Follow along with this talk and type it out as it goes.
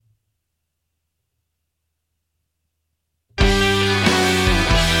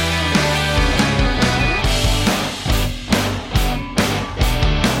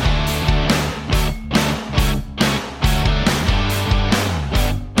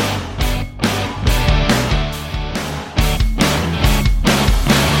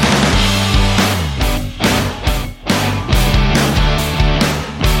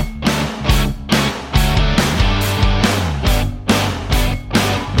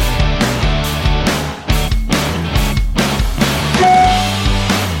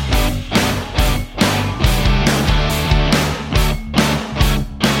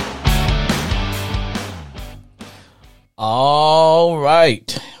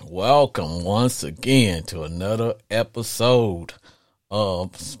welcome once again to another episode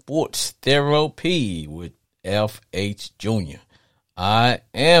of Sports Therapy with F.H. Jr. I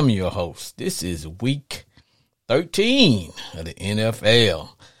am your host. This is week 13 of the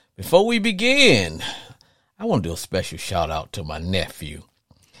NFL. Before we begin, I want to do a special shout out to my nephew,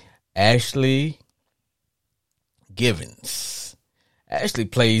 Ashley Givens. Ashley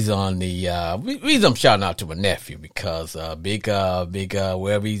plays on the reason I'm shouting out to my nephew because big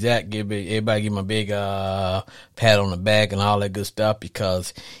wherever he's at, everybody give him a big pat on the back and all that good stuff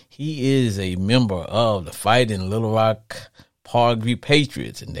because he is a member of the Fighting Little Rock Parkview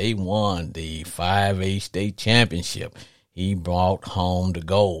Patriots and they won the 5A state championship. He brought home the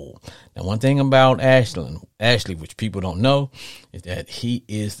gold. Now, one thing about Ashley, which people don't know, is that he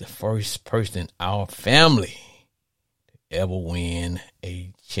is the first person in our family ever win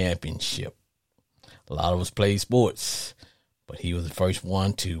a championship. A lot of us play sports, but he was the first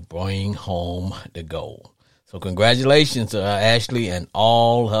one to bring home the gold. So congratulations to Ashley and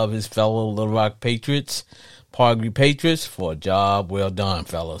all of his fellow Little Rock Patriots, Parkview Patriots, for a job well done,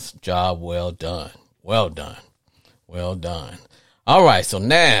 fellas. Job well done. Well done. Well done. All right, so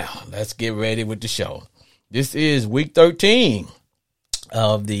now let's get ready with the show. This is week 13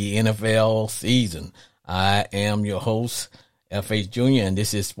 of the NFL season. I am your host, F.H. Jr., and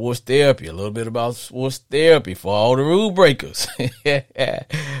this is Sports Therapy, a little bit about sports therapy for all the rule breakers.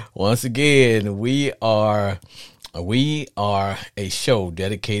 Once again, we are a show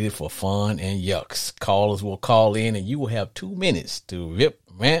dedicated for fun and yucks. Callers will call in, and you will have 2 minutes to rip,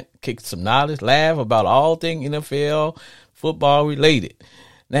 rant, kick some knowledge, laugh about all things NFL, football related.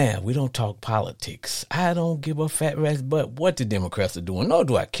 Now, we don't talk politics. I don't give a fat rat's butt what the Democrats are doing, nor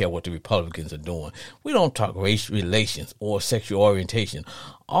do I care what the Republicans are doing. We don't talk race relations or sexual orientation.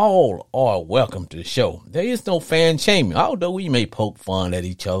 All are welcome to the show. There is no fan shaming. Although we may poke fun at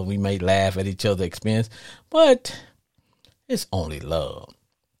each other, we may laugh at each other's expense, but it's only love.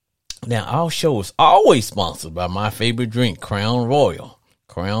 Now, our show is always sponsored by my favorite drink, Crown Royal.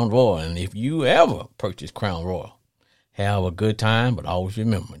 Crown Royal. And if you ever purchase Crown Royal, have a good time, but always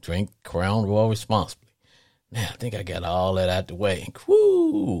remember, drink Crown Royal responsibly. Now, I think I got all that out the way.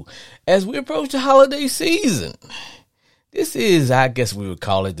 Woo! As we approach the holiday season, this is, I guess we would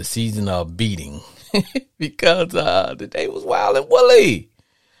call it the season of beating because the day was wild and woolly.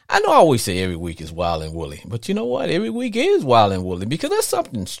 I know I always say every week is wild and woolly, but you know what? Every week is wild and woolly because there's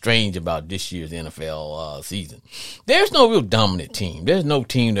something strange about this year's NFL season. There's no real dominant team. There's no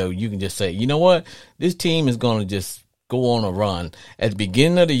team that you can just say, you know what? This team is going to just go on a run. At the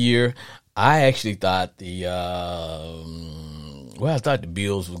beginning of the year, I actually thought the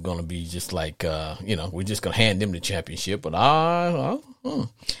Bills were going to be just like, we're just going to hand them the championship. But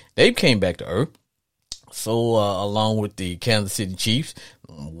they came back to earth. So along with the Kansas City Chiefs,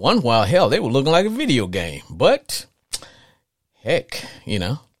 one while, hell, they were looking like a video game. But heck,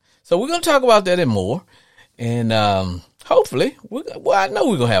 So we're going to talk about that and more. And hopefully, I know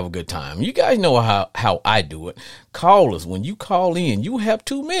we're going to have a good time. You guys know how I do it. Call us. When you call in, you have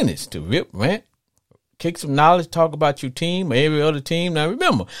 2 minutes to rip, rant, kick some knowledge, talk about your team or every other team. Now,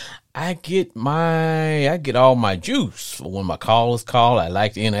 remember, I get all my juice when my callers call. I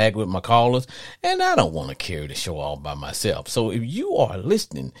like to interact with my callers, and I don't want to carry the show all by myself. So if you are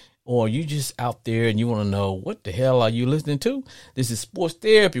listening or you just out there and you want to know what the hell are you listening to, this is Sports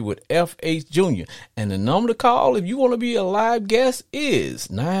Therapy with F.H. Jr. And the number to call if you want to be a live guest is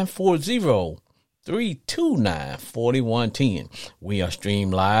 940-329-4110. We are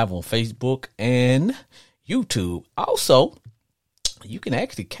streamed live on Facebook and YouTube. Also, you can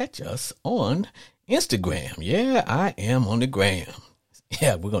actually catch us on Instagram. Yeah, I am on the gram.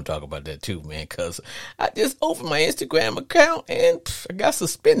 Yeah, we're going to talk about that too, man, because I just opened my Instagram account and I got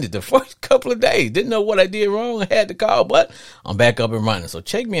suspended the first couple of days. Didn't know what I did wrong. I had to call, but I'm back up and running. So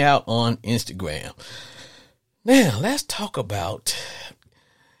check me out on Instagram. Now, let's talk about,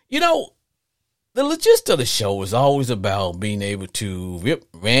 the gist of the show is always about being able to rip,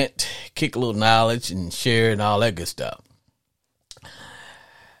 rant, kick a little knowledge, and share and all that good stuff.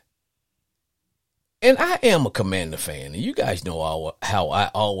 And I am a Commander fan, and you guys know how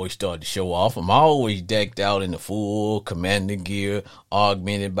I always start the show off. I'm always decked out in the full Commander gear,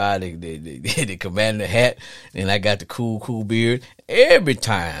 augmented by the Commander hat, and I got the cool beard. Every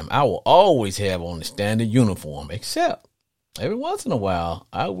time, I will always have on the standard uniform, except every once in a while,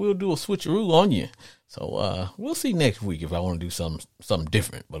 I will do a switcheroo on you. So we'll see next week if I want to do something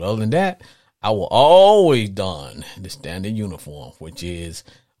different. But other than that, I will always don the standard uniform, which is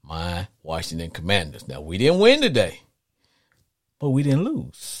my Washington Commanders. Now, we didn't win today, but we didn't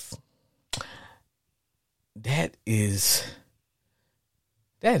lose. That is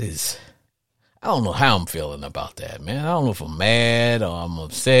that is, I don't know how I'm feeling about that, man. I don't know if I'm mad or I'm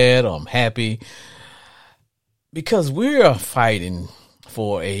upset or I'm happy, because we're fighting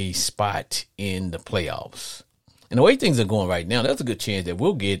for a spot in the playoffs. And the way things are going right now, there's a good chance that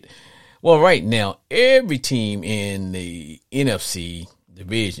we'll get, well, right now, every team in the NFC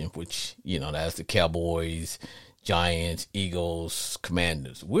division, which, that's the Cowboys, Giants, Eagles,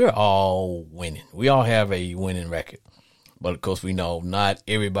 Commanders, we're all winning. We all have a winning record. But, of course, we know not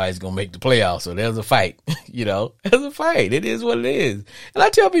everybody's going to make the playoffs, so there's a fight. There's a fight. It is what it is. And I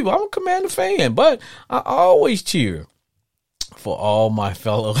tell people, I'm a Commander fan, but I always cheer for all my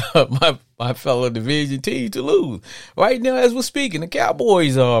fellow my fellow division teams to lose. Right now, as we're speaking, the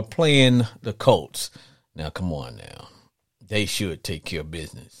Cowboys are playing the Colts. Now, come on now. They should take care of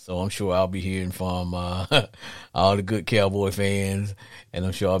business. So I'm sure I'll be hearing from all the good Cowboy fans, and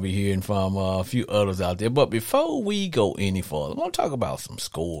I'm sure I'll be hearing from a few others out there. But before we go any further, I want to talk about some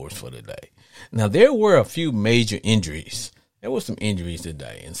scores for today. Now, there were a few major injuries. There were some injuries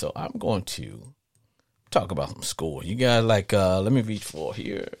today, and so I'm going to talk about some scores. You guys let me reach for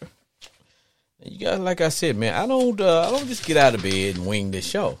here. You guys, like I said, man, I don't just get out of bed and wing this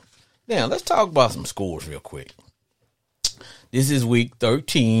show. Now, let's talk about some scores real quick. This is week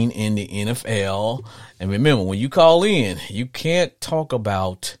 13 in the NFL. And remember, when you call in, you can't talk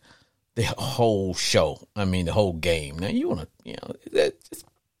about the whole show. I mean, the whole game. Now, you want to, just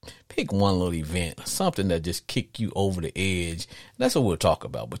pick one little event, something that just kick you over the edge. That's what we'll talk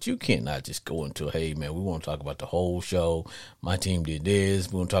about. But you cannot just go into, hey, man, we want to talk about the whole show. My team did this.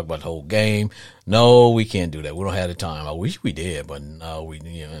 We want to talk about the whole game. No, we can't do that. We don't have the time. I wish we did, but no,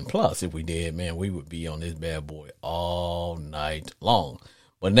 and plus, if we did, man, we would be on this bad boy all night long.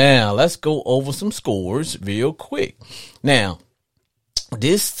 But now, let's go over some scores real quick. Now,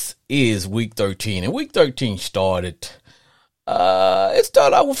 this is week 13, and week 13 started... it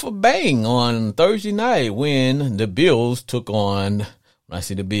started out with a bang on Thursday night when the Bills took on, when I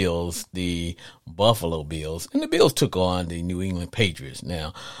say the Bills, the Buffalo Bills, and the Bills took on the New England Patriots.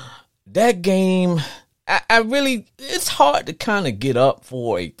 Now, that game, it's hard to kind of get up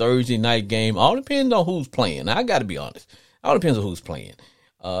for a Thursday night game. All depends on who's playing. Now, I got to be honest. All depends on who's playing.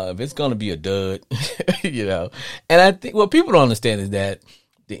 If it's going to be a dud, And I think what people don't understand is that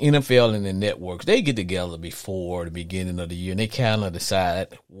the NFL and the networks, they get together before the beginning of the year, and they kind of decide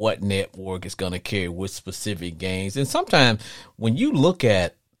what network is going to carry which specific games. And sometimes when you look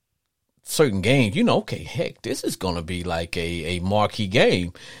at certain games, okay, heck, this is going to be like a marquee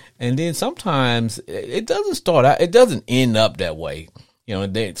game. And then sometimes it doesn't start out, it doesn't end up that way.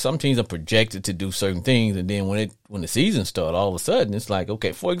 Some teams are projected to do certain things, and then when the season starts, all of a sudden it's like,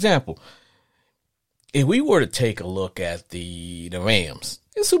 okay, for example, if we were to take a look at the Rams,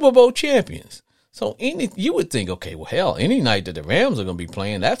 they're Super Bowl champions. So you would think, okay, well, hell, any night that the Rams are going to be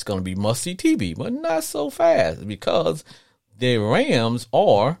playing, that's going to be must-see TV. But not so fast, because the Rams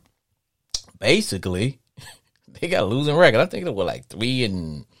are basically, they got a losing record. I think they were like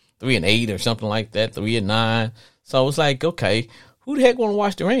 3-8 or something like that, 3-9. So it's like, okay, who the heck want to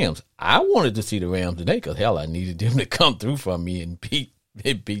watch the Rams? I wanted to see the Rams today because, hell, I needed them to come through for me and beat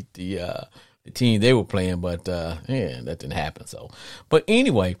the team they were playing, but that didn't happen. So, but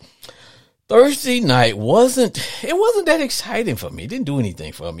anyway, Thursday night wasn't that exciting for me. It didn't do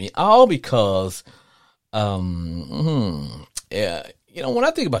anything for me, all because, when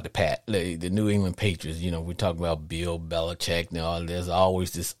I think about the New England Patriots, we talk about Bill Belichick. Now, there's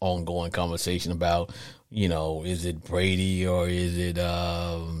always this ongoing conversation about, is it Brady or is it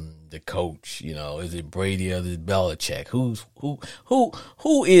the coach? Is it Brady or is it Belichick?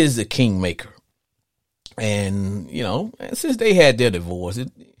 Who is the kingmaker? And, since they had their divorce,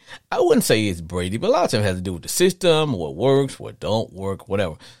 I wouldn't say it's Brady, but a lot of times it has to do with the system, what works, what don't work,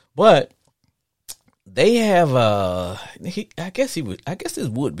 whatever. But they have, I guess this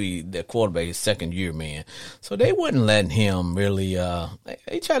would be their quarterback, his second year, man. So they wouldn't let him really,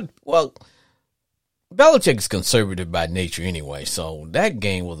 they tried, well, Belichick is conservative by nature anyway, so that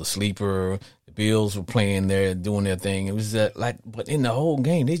game was a sleeper. The Bills were playing there, doing their thing. It was but in the whole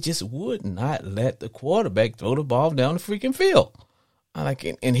game, they just would not let the quarterback throw the ball down the freaking field.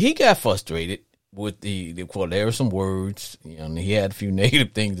 And he got frustrated with the quarterback. There were some words, and he had a few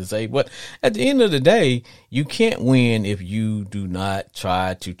negative things to say. But at the end of the day, you can't win if you do not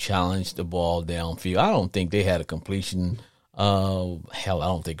try to challenge the ball downfield. I don't think they had a completion. I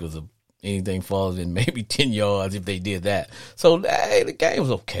don't think it was anything further than maybe 10 yards if they did that. So the game was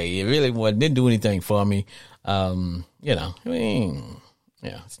okay. It really didn't do anything for me.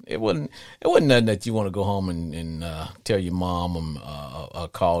 Yeah, it wasn't nothing that you want to go home and tell your mom or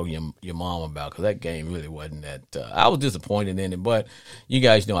call your mom about, because that game really wasn't that. I was disappointed in it, but you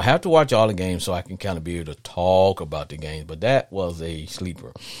guys know I have to watch all the games so I can kind of be able to talk about the games. But that was a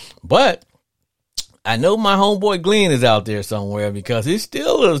sleeper. But I know my homeboy Glenn is out there somewhere, because his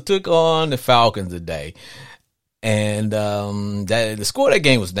Steelers took on the Falcons today, and the score of that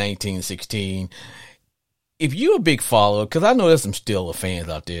game was 19-16. If you're a big follower, because I know there's some Steelers fans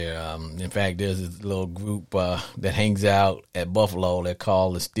out there. In fact, there's this little group that hangs out at Buffalo. They're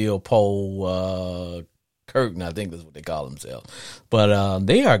called the Steel Pole Curtain. I think that's what they call themselves. But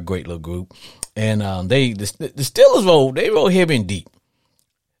they are a great little group, and the Steelers roll heavy and deep.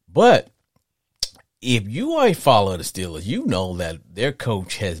 But if you are a follower of the Steelers, you know that their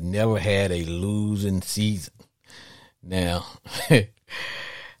coach has never had a losing season. Now,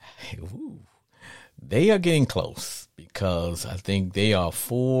 they are getting close, because I think they are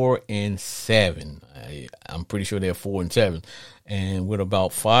 4-7. I'm pretty sure they're 4-7, and with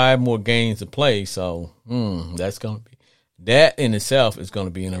about 5 more games to play. So that's going to be, that in itself is going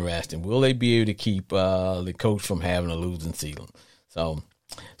to be interesting. Will they be able to keep the coach from having a losing season? So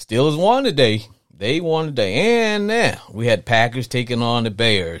Steelers won today. They won today, and now we had Packers taking on the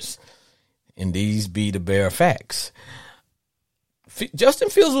Bears, and these be the Bear facts. Justin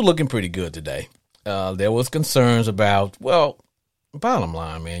Fields was looking pretty good today. There was concerns about, well, bottom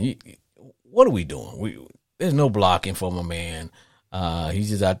line, man, what are we doing? There's no blocking for my man. He's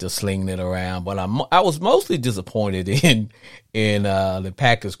just out there slinging it around. But I was mostly disappointed in the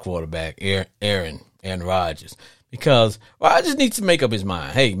Packers quarterback, Aaron Rodgers, because Rodgers needs to make up his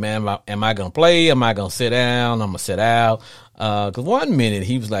mind. Hey, man, am I going to play? Am I going to sit down? I'm going to sit out. Because one minute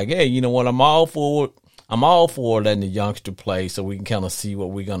he was like, hey, you know what? I'm all for letting the youngster play, so we can kind of see what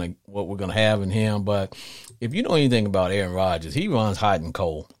we're gonna have in him. But if you know anything about Aaron Rodgers, he runs hot and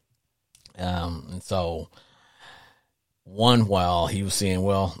cold. And so while he was saying,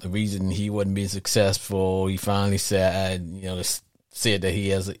 well, the reason he wasn't being successful, he finally said that he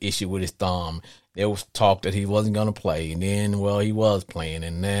has an issue with his thumb. There was talk that he wasn't gonna play, and then, well, he was playing,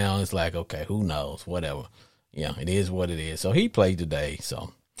 and now it's like, okay, who knows? Whatever. Yeah, it is what it is. So he played today.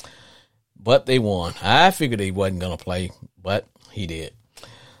 But they won. I figured he wasn't going to play, but he did.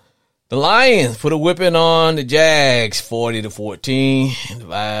 The Lions put a whipping on the Jags, 40-14.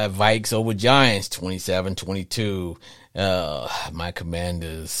 Vikes over Giants, 27-22. My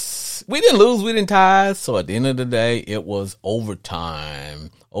Commanders, we didn't lose, we didn't tie. So at the end of the day, it was overtime.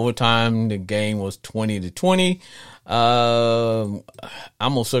 The game was 20-20. I'm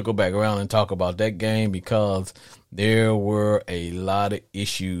going to circle back around and talk about that game, because there were a lot of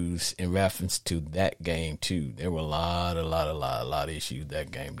issues in reference to that game too. There were a lot of issues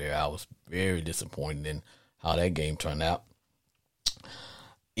that game there. I was very disappointed in how that game turned out.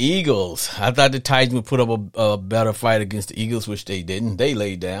 Eagles. I thought the Titans would put up a better fight against the Eagles, which they didn't. They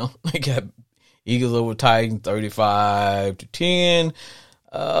laid down. They got Eagles over Titans 35-10.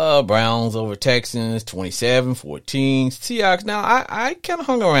 Browns over Texans 27-14. Seahawks. Now I kind of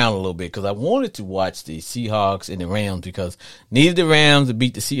hung around a little bit because I wanted to watch the Seahawks and the Rams, because needed the Rams to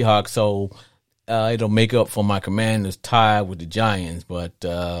beat the Seahawks, so it'll make up for my Commanders tie with the Giants. But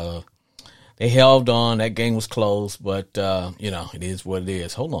they held on. That game was close, but it is what it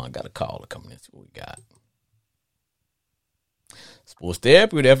is. Hold on, I got a caller coming in. See what we got. Sports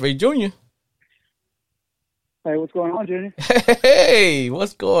Therapy with F.A. Jr. Hey, what's going on, Junior? Hey,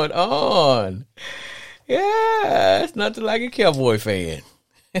 what's going on? Yeah, it's nothing like a Cowboy fan.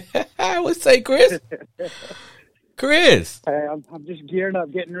 What's say, Chris? Chris. Hey, I'm just gearing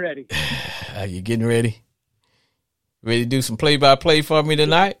up, getting ready. Are you getting ready? Ready to do some play-by-play for me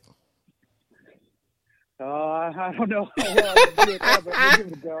tonight? I don't know how well I can do it, but we'll give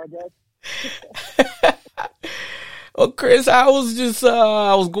it a go, I guess. Well, Chris, I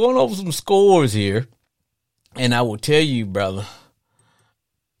was going over some scores here. And I will tell you, brother,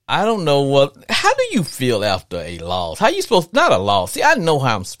 I don't know how do you feel after a loss? How you not a loss. See, I know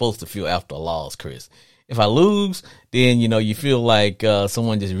how I'm supposed to feel after a loss, Chris. If I lose, then, you feel like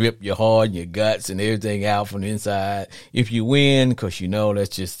someone just ripped your heart and your guts and everything out from the inside. If you win, because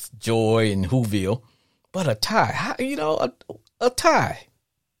that's just joy and Whoville. But a tie, a tie,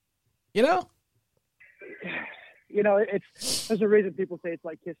 there's a reason people say it's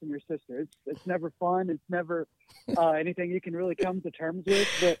like kissing your sister. It's never fun. It's never anything you can really come to terms with.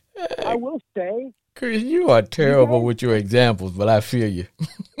 But I will say, Chris, you are terrible with your examples, but I feel you.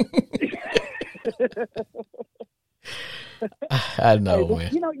 I know,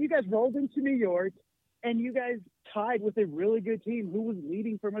 man. You guys rolled into New York, and you guys tied with a really good team who was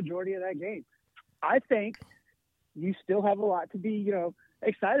leading for majority of that game. I think you still have a lot to be,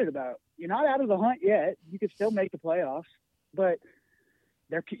 excited about. You're not out of the hunt yet. You could still make the playoffs, but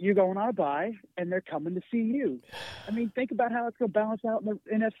you're going on a bye, and they're coming to see you. I mean, think about how it's going to balance out in the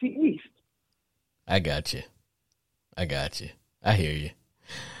NFC East. I got you. I hear you.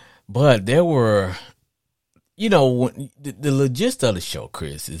 But there were, the gist of the show,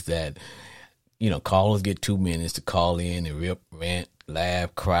 Chris, is that, callers get 2 minutes to call in and rip, rant,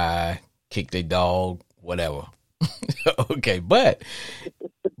 laugh, cry, kick their dog, whatever. Okay, but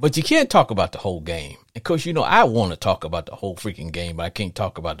you can't talk about the whole game. Of course, I want to talk about the whole freaking game, but I can't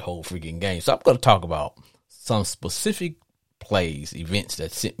talk about the whole freaking game. So I'm going to talk about some specific plays, events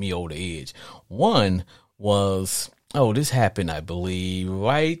that sent me over the edge. One was, this happened, I believe,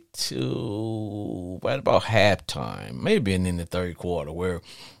 right about halftime, maybe in the third quarter, where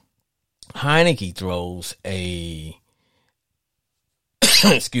Heineke throws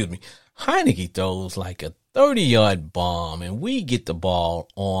Heineke throws like a 30-yard bomb, and we get the ball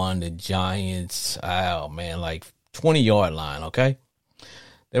on the Giants, like 20-yard line, okay?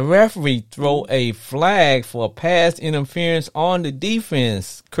 The referee throw a flag for a pass interference on the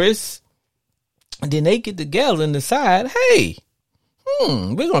defense, Chris. And then they get together and decide, hey,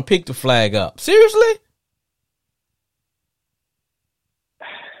 we're going to pick the flag up. Seriously?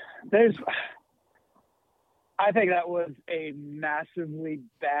 I think that was a massively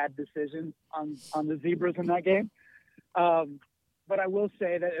bad decision on the Zebras in that game. But I will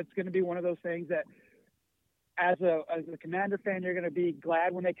say that it's going to be one of those things that as a Commander fan, you're going to be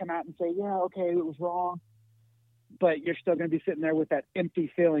glad when they come out and say, yeah, okay, it was wrong. But you're still going to be sitting there with that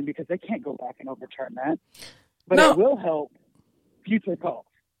empty feeling because they can't go back and overturn that. But It will help future calls.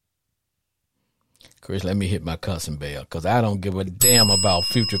 Chris, let me hit my cussing bell because I don't give a damn about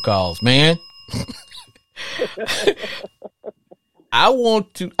future calls, man. I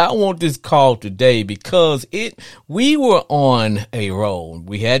want this call today because we were on a roll.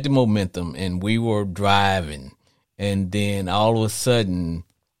 We had the momentum and we were driving. And then all of a sudden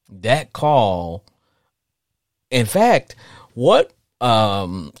that call, in fact, what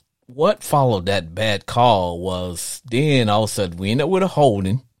followed that bad call was then all of a sudden we ended up with a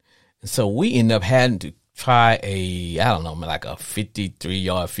holding. And so we ended up having to try like a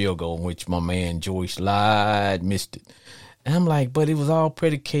 53-yard field goal in which my man Joey Slide missed it. And I'm like, but it was all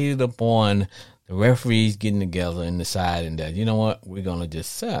predicated upon the referees getting together and deciding that, you know what, we're going to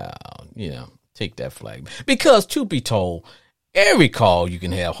just, take that flag. Because truth be told, every call you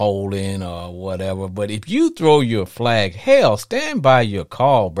can have holding or whatever, but if you throw your flag, hell, stand by your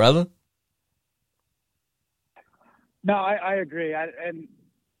call, brother. No, I agree.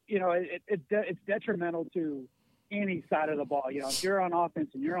 It's detrimental to any side of the ball. If you're on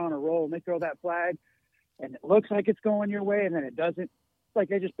offense and you're on a roll and they throw that flag and it looks like it's going your way and then it doesn't, it's like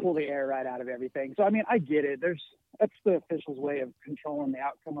they just pull the air right out of everything. So, I mean, I get it. That's the official's way of controlling the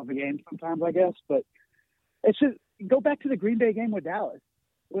outcome of a game sometimes, I guess. But it's just go back to the Green Bay game with Dallas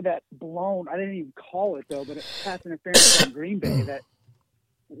with that blown, I didn't even call it though, but it pass interference on Green Bay that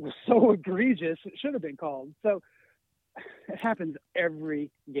was so egregious, it should have been called. So, it happens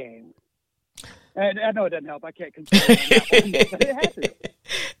every game. And I know it doesn't help. I can't control it. But it happens.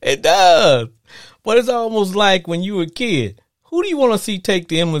 It does. But it's almost like when you were a kid. Who do you want to see take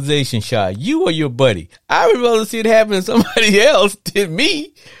the immunization shot? You or your buddy? I would rather see it happen to somebody else than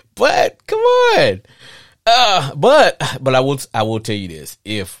me. But come on. But I will tell you this.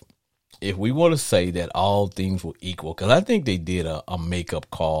 If we want to say that all things were equal, because I think they did a makeup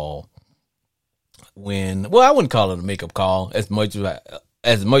call I wouldn't call it a makeup call as much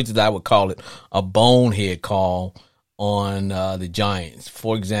as I would call it a bonehead call on the Giants.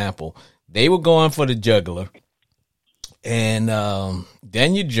 For example, they were going for the jugular, and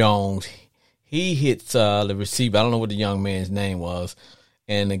Daniel Jones, he hits the receiver. I don't know what the young man's name was,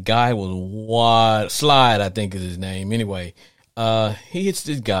 and the guy was Slide, I think is his name. Anyway, he hits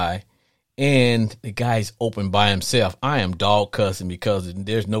this guy, and the guy's open by himself. I am dog cussing because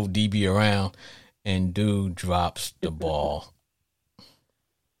there's no DB around. And dude drops the ball.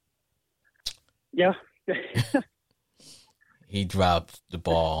 Yeah. He dropped the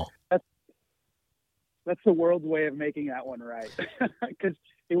ball. That's the world's way of making that one right. Because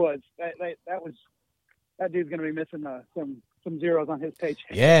he was. That dude's going to be missing some zeros on his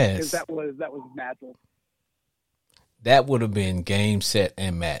paycheck. Yes. Because that was massive. That would have been game, set,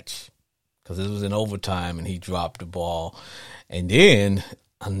 and match. Because it was in overtime and he dropped the ball. And then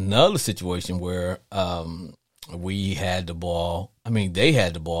another situation where we had the ball. I mean, they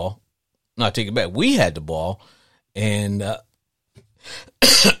had the ball. No, I take it back. We had the ball, and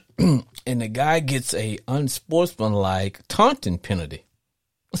and the guy gets a unsportsmanlike taunting penalty.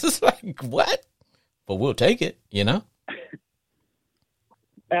 It's just like, what? But we'll take it,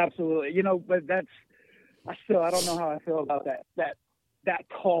 Absolutely. You know, but I don't know how I feel about that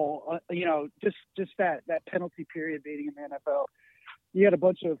call. You know, just that penalty period beating in the NFL. You got a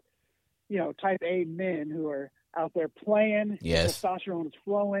bunch of, you know, type A men who are out there playing. Yes. Testosterone is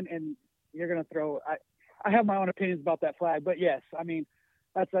flowing, and you're going to throw. I have my own opinions about that flag, but yes, I mean,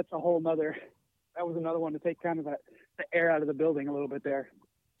 that's a whole nother. That was another one to take kind of the air out of the building a little bit there.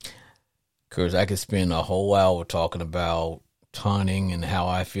 Cause I could spend a whole hour talking about taunting and how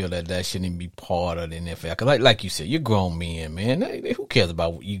I feel that shouldn't be part of the NFL. Cause like you said, you're grown men, man. Who cares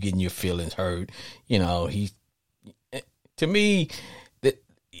about you getting your feelings hurt? You know, to me,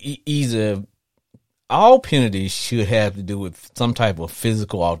 either all penalties should have to do with some type of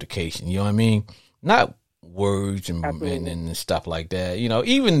physical altercation. You know what I mean? Not words and stuff like that. You know,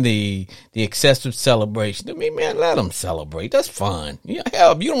 even the excessive celebration. I mean, man, let them celebrate. That's fun. You know,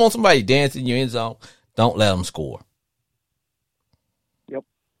 hell, if you don't want somebody dancing in your end zone, don't let them score. Yep.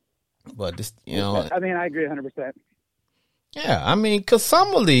 But this, you know, I mean, I agree 100%. Yeah, I mean, because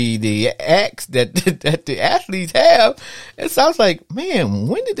some of the acts that the athletes have, it sounds like, man,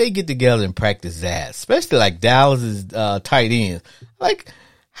 when did they get together and practice that? Especially like Dallas's tight ends. Like,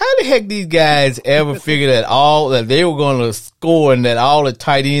 how the heck these guys ever figured that they were going to score and that all the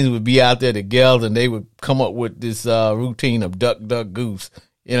tight ends would be out there together and they would come up with this routine of duck, duck, goose?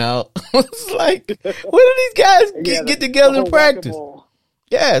 You know, it's like, when do these guys get together and practice?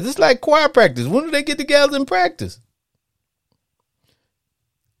 Yeah, it's like choir practice. When do they get together and practice?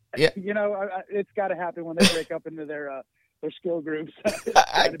 Yeah, you know, it's got to happen when they break up into their skill groups.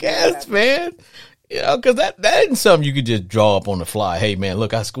 I guess, man. You know, because that isn't something you could just draw up on the fly. Hey, man,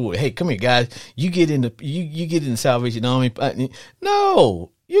 look, I scored. Hey, come here, guys. You get in the Salvation Army.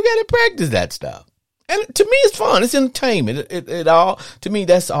 No, you got to practice that stuff. And to me, it's fun. It's entertainment. It all, to me,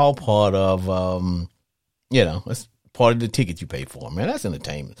 that's all part of, you know, it's part of the ticket you pay for, man. That's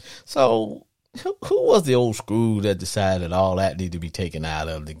entertainment. So, who was the old screw that decided all that needed to be taken out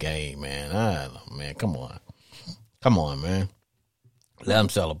of the game, man? I don't know, man. Come on, man. Let them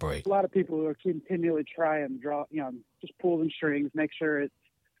celebrate. A lot of people are continually trying to draw, you know, just pulling strings, make sure it's,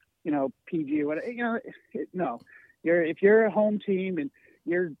 you know, PG. Whatever. You know, no. If you're a home team and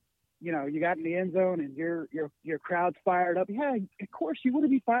you got in the end zone and your crowd's fired up, yeah, of course you want to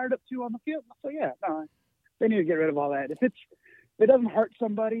be fired up too on the field. So yeah, no, they need to get rid of all that. If it doesn't hurt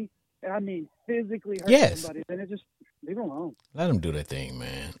somebody. I mean, physically hurt somebody, then just leave them alone. Let them do their thing,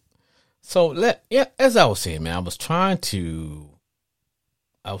 man. So as I was saying, man, I was trying to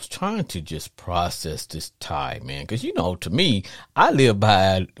just process this tie, man, because you know, to me, I live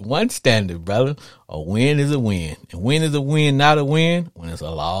by one standard, brother. A win is a win, and when is a win not a win? When it's a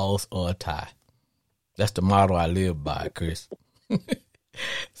loss or a tie. That's the motto I live by, Chris.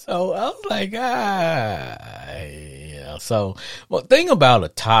 So I was like, yeah. So, well, thing about a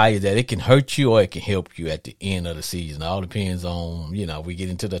tie is that it can hurt you or it can help you at the end of the season. It all depends on, you know, we get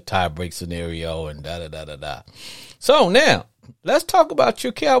into the tie break scenario and da. So now let's talk about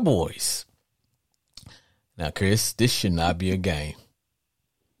your Cowboys. Now, Chris, this should not be a game.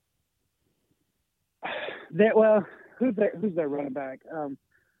 Who's their running back?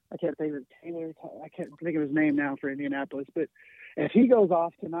 I can't think of Taylor. I can't think of his name now for Indianapolis, but if he goes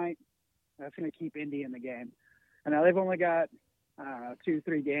off tonight, that's going to keep Indy in the game. And now they've only got,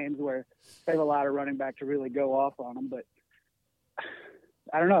 2-3 games where they have a lot of running back to really go off on them. But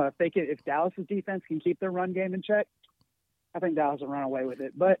I don't know if Dallas's defense can keep their run game in check, I think Dallas will run away with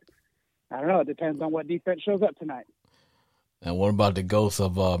it. But I don't know. It depends on what defense shows up tonight. And what about the ghost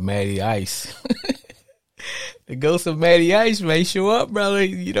of Matty Ice? The ghost of Matty Ice may show up, brother.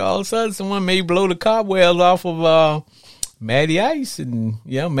 You know, all of a sudden someone may blow the cobwebs off of Matty Ice, and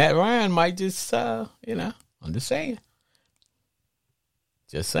Matt Ryan might just, I'm just saying.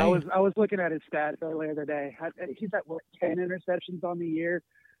 Just saying. I was looking at his stats earlier today. He's at 10 interceptions on the year.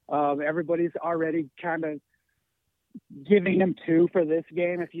 Everybody's already kind of giving him 2 for this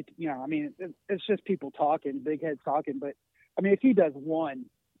game. It's just people talking, big heads talking. But I mean, if he does 1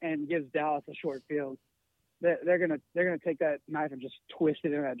 and gives Dallas a short field, they're gonna take that knife and just twist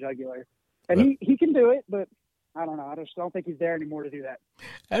it in that jugular. And he can do it, but I don't know. I just don't think he's there anymore to do that.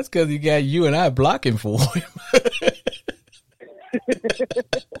 That's because you got you and I blocking for him.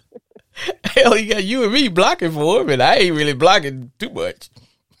 Hell, you got you and me blocking for him, and I ain't really blocking too much.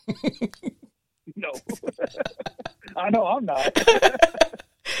 No. I know I'm not.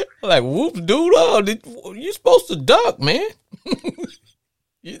 Like, whoop, dude, you supposed to duck, man.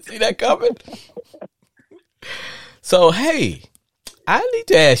 You see that coming? So, hey, I need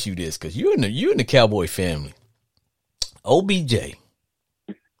to ask you this, because you in the Cowboy family. OBJ.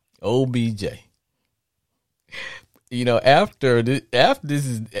 after this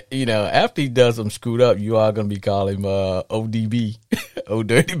is, after he does some screwed up, you are gonna be calling him ODB, old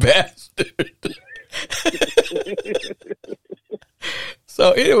dirty bastard.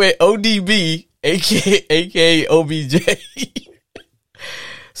 So anyway, ODB, aka OBJ.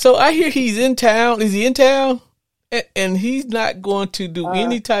 So I hear he's in town. Is he in town? And he's not going to do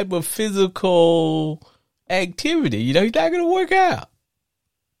any type of physical activity. He's not going to work out.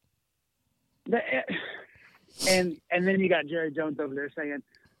 And then you got Jerry Jones over there saying,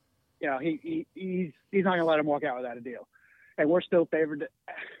 he's not going to let him walk out without a deal. And we're still favored.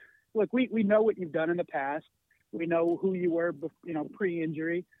 Look, we know what you've done in the past. We know who you were,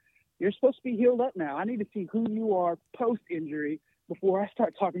 pre-injury. You're supposed to be healed up now. I need to see who you are post-injury before I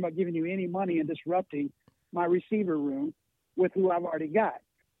start talking about giving you any money and disrupting my receiver room with who I've already got.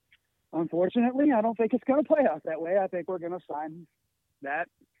 Unfortunately, I don't think it's going to play out that way. I think we're going to sign that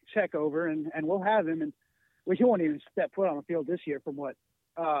check over and we'll have him. And he won't even step foot on the field this year from what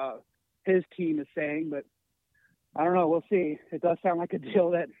his team is saying. But I don't know. We'll see. It does sound like a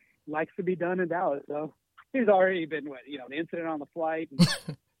deal that likes to be done in Dallas. So he's already been, the incident on the flight. And,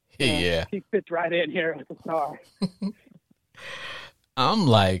 yeah. He fits right in here with the star. I'm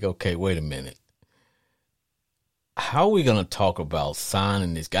like, okay, wait a minute. How are we going to talk about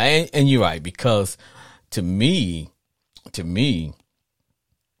signing this guy? And you're right, because to me,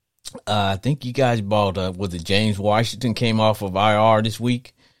 I think you guys bought, was it James Washington came off of IR this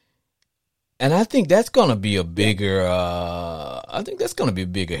week? And I think that's going to be a bigger,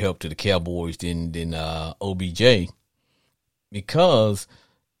 help to the Cowboys than OBJ, because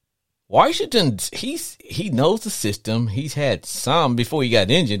Washington, he knows the system. He's had some before he got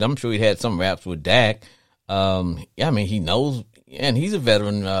injured. I'm sure he had some raps with Dak. He knows, and he's a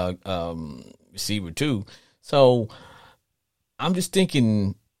veteran receiver too. So I'm just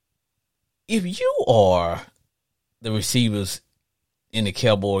thinking, if you are the receivers in the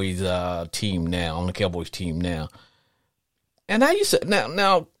Cowboys team now, and I used to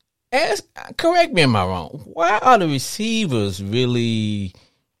now correct me if I'm wrong. Why are the receivers really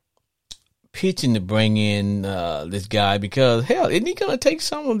pitching to bring in this guy? Because hell, isn't he going to take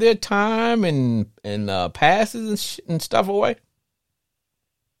some of their time and passes and stuff away?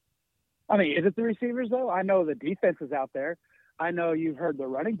 I mean, is it the receivers though? I know the defense is out there. I know you've heard the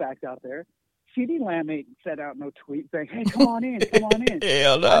running backs out there. CeeDee Lamb ain't set out no tweet saying, "Hey, come on in."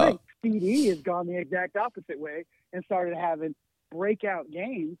 Hell no. I think CeeDee has gone the exact opposite way and started having breakout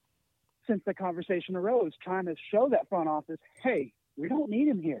games since the conversation arose, trying to show that front office, "Hey, we don't need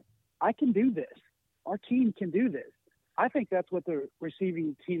him here. I can do this. Our team can do this." I think that's what the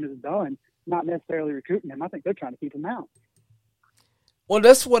receiving team has done, not necessarily recruiting him. I think they're trying to keep him out. Well,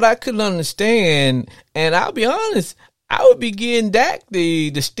 that's what I couldn't understand. And I'll be honest, I would be getting Dak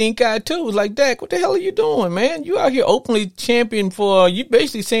the stink eye too. Like, Dak, what the hell are you doing, man? You out here openly champion for, you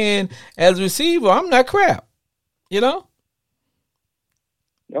basically saying, as a receiver, I'm not crap. Yep.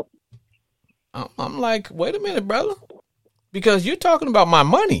 I'm like, wait a minute, brother. Because you're talking about my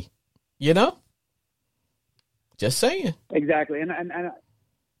money. Just saying. Exactly. And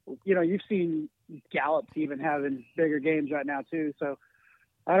you've seen Gallup's even having bigger games right now too. So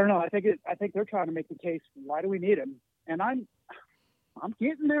I don't know. I think they're trying to make the case, why do we need him? And I'm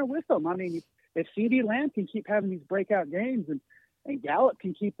getting there with them. I mean, if CeeDee Lamb can keep having these breakout games and Gallup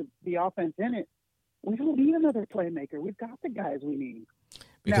can keep the offense in it, we don't need another playmaker. We've got the guys we need.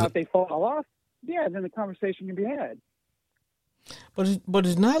 Now, if they fall off, then the conversation can be had. But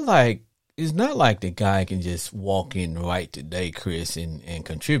it's not like the guy can just walk in right today, Chris, and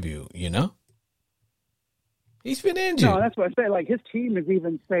contribute, He's been injured. No, that's what I say. Like, his team is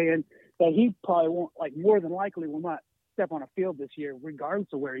even saying that he probably won't, like, more than likely will not step on a field this year,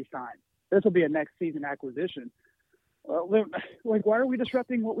 regardless of where he signs. This will be a next season acquisition. Well, like, why are we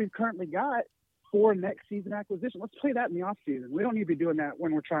disrupting what we've currently got for next season acquisition? Let's play that in the offseason. We don't need to be doing that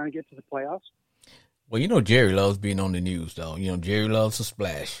when we're trying to get to the playoffs. Well, Jerry loves being on the news, though. Jerry loves a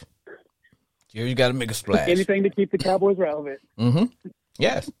splash. Jerry's got to make a splash. Anything to keep the Cowboys relevant. Mm-hmm.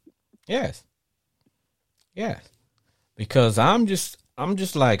 Yes. Because I'm just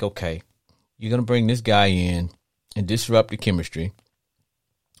like, okay, you're going to bring this guy in and disrupt the chemistry.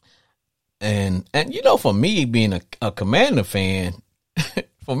 And for me being a Commander fan,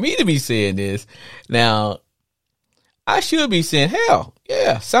 for me to be saying this, now I should be saying, hell,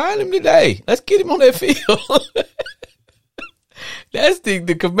 yeah, sign him today. Let's get him on that field. That's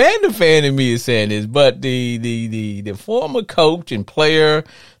the Commander fan in me is saying this, but the former coach and player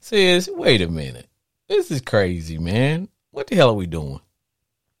says, wait a minute, this is crazy, man. What the hell are we doing?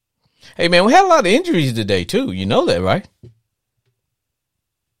 Hey, man, we had a lot of injuries today, too. You know that, right?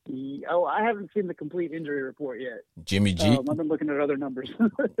 Oh, I haven't seen the complete injury report yet. Jimmy G. I've been looking at other numbers.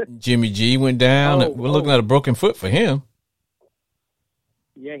 Jimmy G went down. We're looking at a broken foot for him.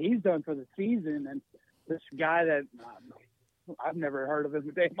 Yeah, he's done for the season. And this guy that I've never heard of him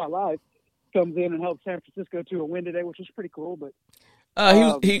a day in my life comes in and helps San Francisco to a win today, which was pretty cool. But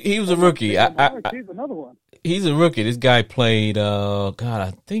he was a rookie. He's another one. He's a rookie. This guy played.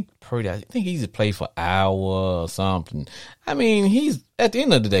 I think he's played for Iowa or something. I mean, he's at the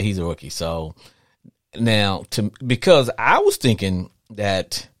end of the day, he's a rookie. So now, because I was thinking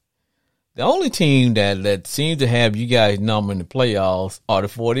that the only team that seems to have you guys number in the playoffs are the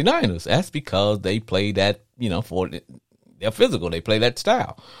 49ers. That's because they play that, they're physical. They play that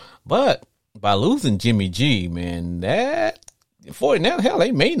style. But by losing Jimmy G, man, that 49ers, hell,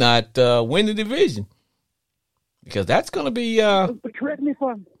 they may not win the division. Because that's going to be. But correct me if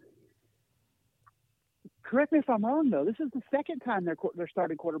I'm wrong, though. This is the second time their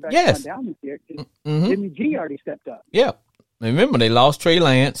starting quarterback gone down this year. Mm-hmm. Jimmy G already stepped up. Yeah. Remember, they lost Trey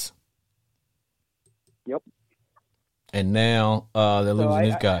Lance. Yep. And now they're losing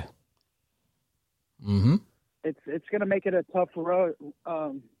this guy. Mm-hmm. It's going to make it a tough road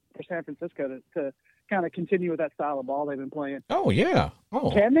for San Francisco to kind of continue with that style of ball they've been playing. Oh, yeah.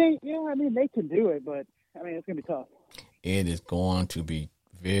 Oh. Can they? Yeah, I mean, they can do it, but I mean, it's going to be tough. It is going to be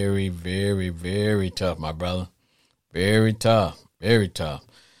very, very, very tough, my brother. Very tough. Very tough.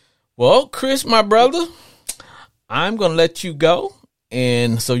 Well, Chris, my brother, I'm going to let you go,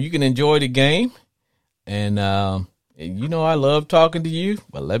 and so you can enjoy the game. And, I love talking to you,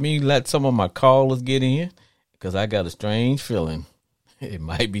 but let me let some of my callers get in because I got a strange feeling. It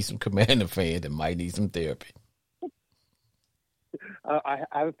might be some Commander fans that might need some therapy. I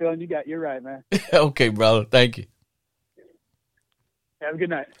have a feeling you're right, man. Okay, brother. Thank you. Have a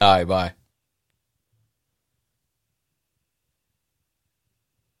good night. All right, bye.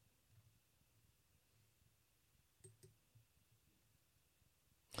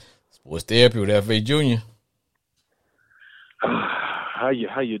 Sports Therapy with F.A. Jr. How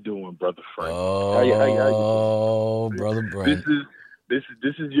you doing, brother Frank? Oh, how you doing? Brother Brandon. This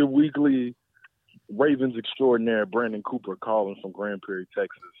is your weekly Ravens extraordinaire, Brandon Cooper, calling from Grand Prairie,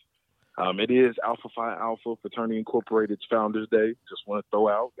 Texas. It is Alpha Phi Alpha Fraternity Incorporated's Founders Day. Just want to throw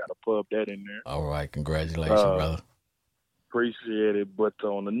out, got to pub that in there. All right, congratulations, brother. Appreciate it. But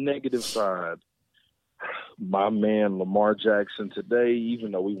on the negative side, my man Lamar Jackson today,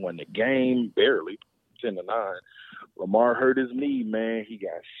 even though we won the game barely, 10-9, Lamar hurt his knee, man. He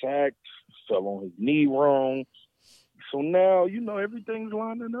got sacked, fell on his knee wrong. So now, everything's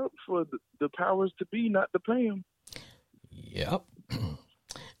lining up for the powers to be not to pay him. Yep.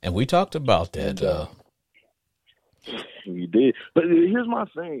 And we talked about that. We did. But here's my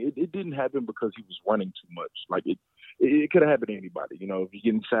thing. It didn't happen because he was running too much. Like, it could have happened to anybody. If you're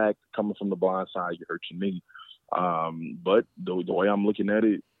getting sacked, coming from the blind side, you hurt your knee. But the way I'm looking at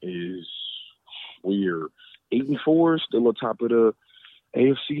it is we're 8-4, still on top of the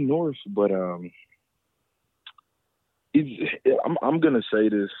AFC North. But I'm gonna say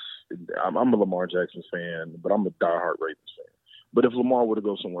this. I'm a Lamar Jackson fan, but I'm a diehard Ravens fan. But if Lamar were to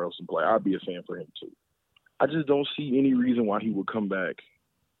go somewhere else and play, I'd be a fan for him too. I just don't see any reason why he would come back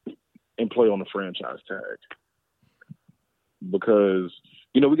and play on the franchise tag. Because,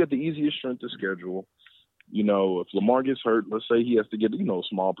 we got the easiest strength of schedule. If Lamar gets hurt, let's say he has to get, a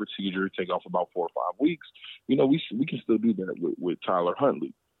small procedure, take off about 4 or 5 weeks, we can still do that with Tyler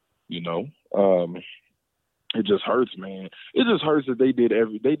Huntley, It just hurts, man. It just hurts that they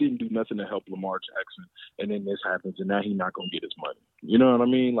didn't do nothing to help Lamar Jackson, and then this happens, and now he's not gonna get his money. You know what I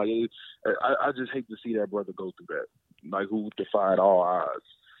mean? Like, I just hate to see that brother go through that. Like, who defied all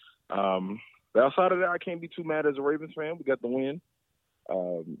odds. But outside of that, I can't be too mad as a Ravens fan. We got the win.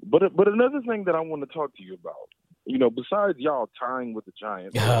 But another thing that I want to talk to you about, besides y'all tying with the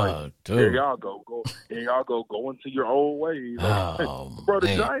Giants, here y'all go into your old ways. Bro,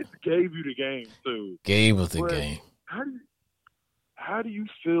 the Giants gave you the game too. Gave us the game. How do you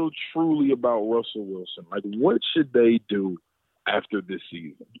feel truly about Russell Wilson? Like, what should they do after this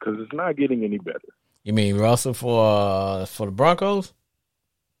season? Because it's not getting any better. You mean Russell for the Broncos?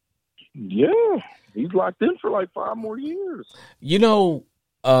 Yeah, he's locked in for like 5 more years.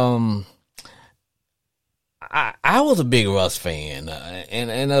 I was a big Russ fan,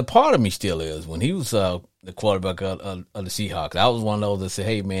 and a part of me still is. When he was the quarterback of the Seahawks, I was one of those that said,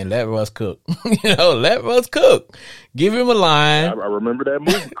 "Hey, man, let Russ cook. Let Russ cook. Give him a line." I remember that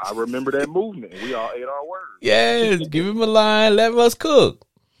movement. We all ate our words. Yes, give him a line. Let Russ cook.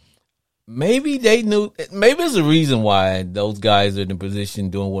 Maybe they knew. Maybe there's a reason why those guys are in the position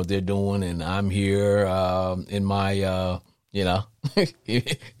doing what they're doing, and I'm here in my you know,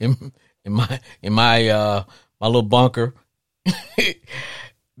 in my little bunker,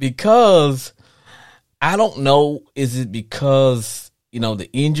 because I don't know, is it because, the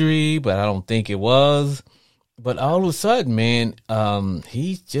injury, but I don't think it was. But all of a sudden, man,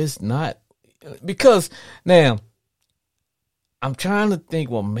 he's just not, because now I'm trying to think,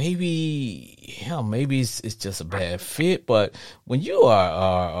 well, maybe it's just a bad fit. But when you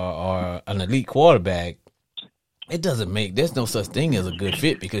are an elite quarterback, there's no such thing as a good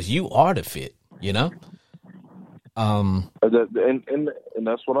fit, because you are the fit, And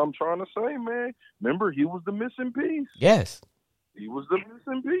that's what I'm trying to say, man. Remember, he was the missing piece. Yes. He was the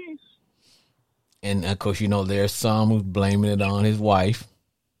missing piece. And of course, there's some who's blaming it on his wife.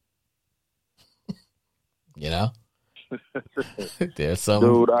 There's some.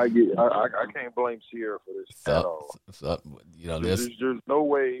 Dude, I can't blame Sierra for this at all. There's no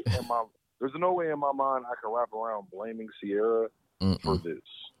way in my mind I can wrap around blaming Sierra for this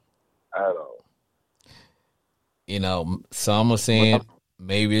at all. Some are saying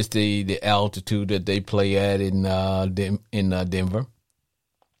maybe it's the altitude that they play at in Denver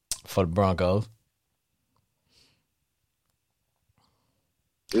for the Broncos.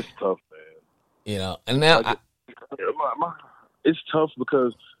 It's tough, man. And now it's tough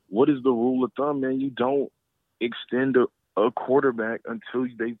because what is the rule of thumb, man? You don't extend a quarterback until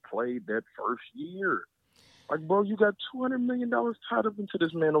they played that first year. Like, bro, you got $200 million tied up into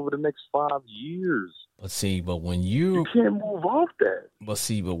this man over the next 5 years. But when you can't move off that. But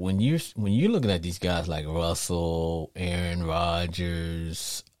when you're looking at these guys like Russell, Aaron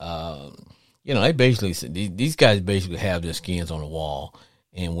Rodgers, they basically, these guys basically have their skins on the wall.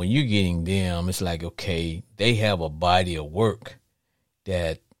 And when you're getting them, it's like, okay, they have a body of work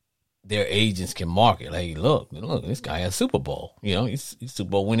that their agents can market. Like, look, this guy has Super Bowl. He's Super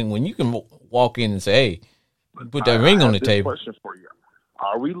Bowl winning. When you can walk in and say, hey, put that ring on the table. Question for you: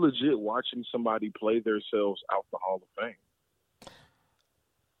 are we legit watching somebody play themselves out the Hall of Fame?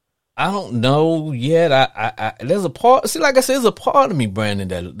 I don't know yet. I there's a part. See, like I said, there's a part of me, Brandon,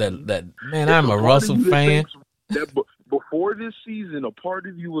 that man, I'm a Russell fan. Before this season, a part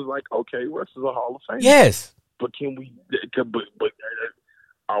of you was like, okay, Russ is a Hall of Fame. Yes. But can we? But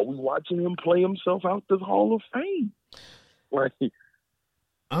are we watching him play himself out the Hall of Fame? Like,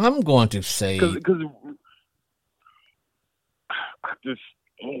 I'm going to say, because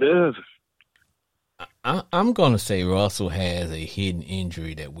I'm going to say Russell has a hidden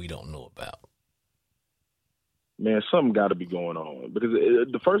injury that we don't know about. Man, something got to be going on, because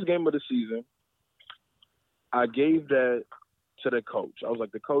the first game of the season, I gave that to the coach. I was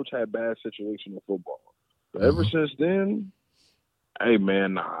like, the coach had bad situational football. But ever since then, hey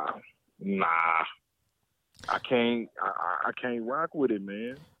man, nah, I can't rock with it,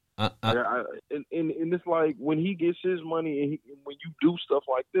 man. And it's like when he gets his money and when you do stuff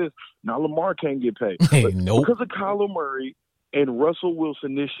like this, now Lamar can't get paid. Nope. Because of Kyler Murray and Russell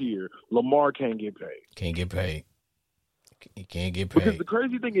Wilson this year, Lamar can't get paid. He can't get paid. Because the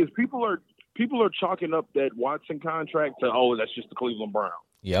crazy thing is, people are chalking up that Watson contract to, that's just the Cleveland Browns.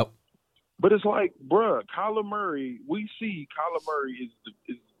 Yep. But it's like, bruh, Kyler Murray, we see Kyler Murray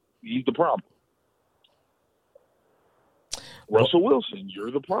he's the problem. Russell Wilson, you're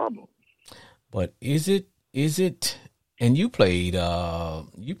the problem. But is it? And you played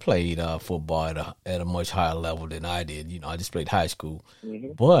football at a much higher level than I did. I just played high school.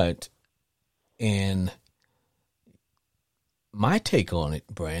 Mm-hmm. But, and my take on it,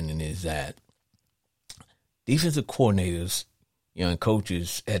 Brandon, is that defensive coordinators, and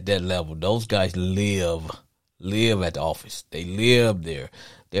coaches at that level, those guys live at the office. They live there.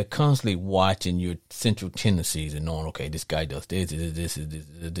 They're constantly watching your central tendencies and knowing, okay, this guy does this.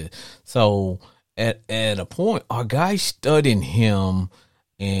 So at a point, are guys studying him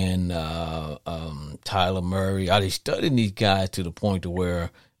and Tyler Murray? Are they studying these guys to the point to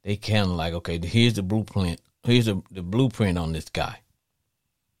where they kind of like, okay, here's the blueprint. Here's the blueprint on this guy.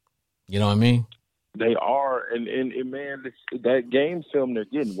 You know what I mean? They are, and man, that game film they're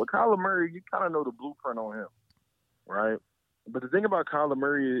getting. With Kyler Murray, you kind of know the blueprint on him, right? But the thing about Kyler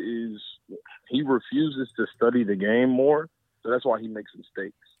Murray is he refuses to study the game more, so that's why he makes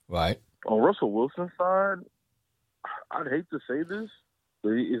mistakes. Right. On Russell Wilson's side, I'd hate to say this,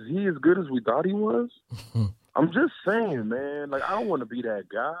 but is he as good as we thought he was? I'm just saying, man. Like, I don't want to be that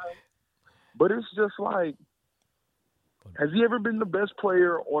guy, but it's just like, has he ever been the best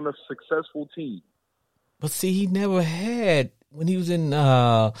player on a successful team? But see, he never had when he was in.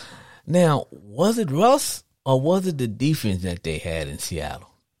 Now, was it Russ or was it the defense that they had in Seattle?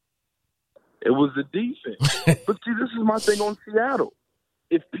 It was the defense. But see, this is my thing on Seattle.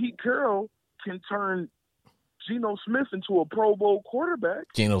 If Pete Carroll can turn Geno Smith into a Pro Bowl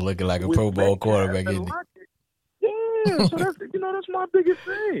quarterback. Geno looking like a Pro Bowl quarterback, isn't he? Yeah, so that's my biggest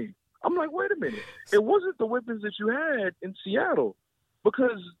thing. I'm like, wait a minute. It wasn't the weapons that you had in Seattle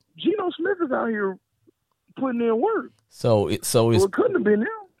because Geno Smith is out here putting in work. So it couldn't have been him.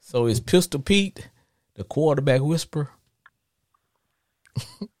 So is Pistol Pete the quarterback whisperer?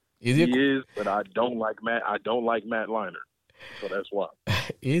 He is, but I don't like Matt Leinart. So that's why.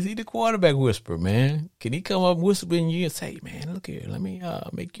 Is he the quarterback whisperer, man? Can he come up and whisper in you and say, man, look here, let me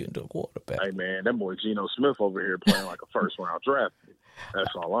make you into a quarterback? Hey, man, that boy Geno Smith over here playing like a first-round draft pick.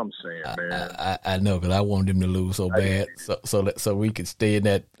 That's all I'm saying, man. I know, because I wanted him to lose so bad so we could stay in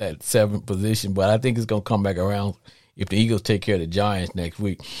that 7th position. But I think it's going to come back around if the Eagles take care of the Giants next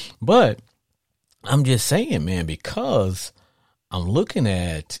week. But I'm just saying, man, because I'm looking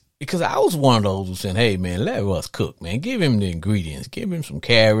at – because I was one of those who said, hey, man, let Russ cook, man. Give him the ingredients. Give him some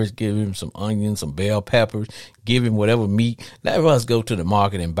carrots. Give him some onions, some bell peppers. Give him whatever meat. Let Russ go to the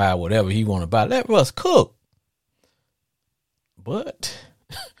market and buy whatever he want to buy. Let Russ cook. But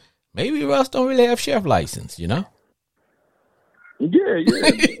maybe Russ don't really have chef license, you know? Yeah.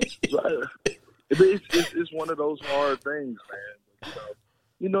 It's one of those hard things,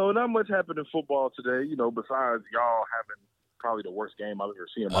 man. Not much happened in football today, besides y'all having probably the worst game I've ever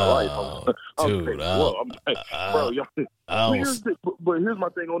seen in my life. But here's my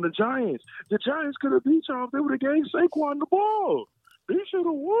thing on the Giants. The Giants could have beat y'all if they would have gave Saquon the ball. They should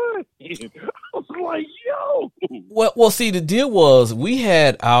have won. I was like, yo. Well, see, the deal was we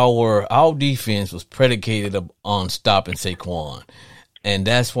had our defense was predicated on stopping Saquon. And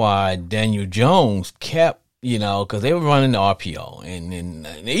that's why Daniel Jones kept, because they were running the RPO. And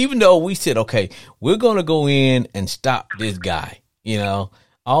even though we said, okay, we're going to go in and stop this guy,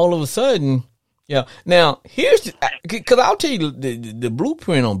 all of a sudden, Now, here's because I'll tell you the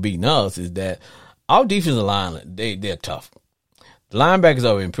blueprint on beating us is that our defensive line, they're tough. The linebackers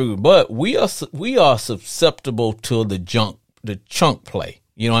are improved, but we are susceptible to the chunk play.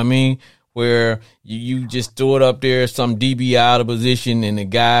 You know what I mean? Where you just throw it up there, some DB out of position, and the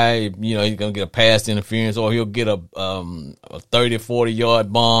guy, he's going to get a pass interference, or he'll get a 30,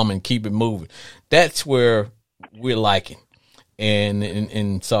 40-yard bomb and keep it moving. That's where we're liking.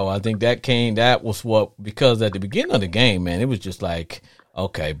 And so I think that was what, because at the beginning of the game, man, it was just like,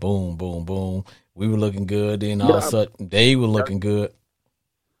 okay, boom, boom, boom. We were looking good, then all of a sudden they were looking good.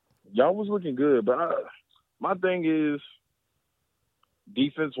 Y'all was looking good, but my thing is,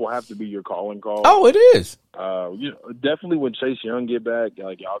 defense will have to be your calling call. Oh, it is. Definitely when Chase Young get back,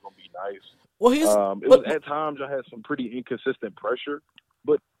 y'all gonna be nice. Well, at times y'all had some pretty inconsistent pressure,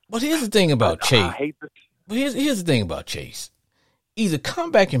 but here's the thing about Chase. I hate this. Here's the thing about Chase. Either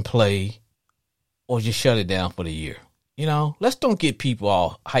come back and play, or just shut it down for the year. Let's don't get people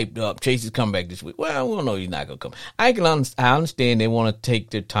all hyped up. Chase is coming back this week. Well, we don't know he's not gonna come. I understand they want to take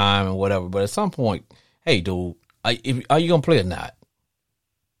their time and whatever, but at some point, hey, dude, are you gonna play or not?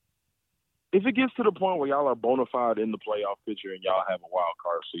 If it gets to the point where y'all are bona fide in the playoff picture and y'all have a wild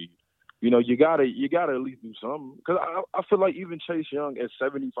card seed, you gotta at least do something. Because I feel like even Chase Young at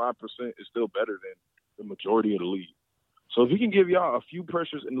 75% is still better than the majority of the league. So if he can give y'all a few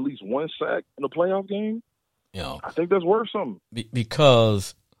pressures and at least one sack in a playoff game, I think that's worth something.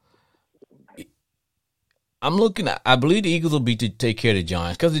 Because I believe the Eagles will take care of the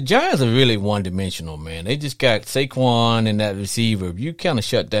Giants, because the Giants are really one-dimensional, man. They just got Saquon and that receiver. You kind of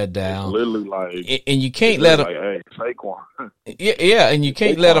shut that down. It's literally like, and you can't let them. Like, hey, Saquon. Yeah, and you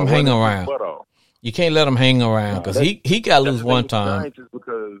can't let them hang around. You can't let him hang around because he got loose one time. Giants is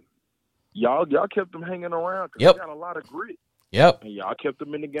because y'all kept them hanging around because they got a lot of grit. Yep. And y'all kept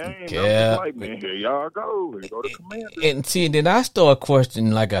them in the game. Yeah. Like, man, here y'all go. Here go the Commanders. And see, then I start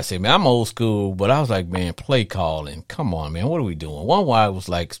questioning, like I said, man, I'm old school, but I was like, man, play calling. Come on, man. What are we doing? One wide was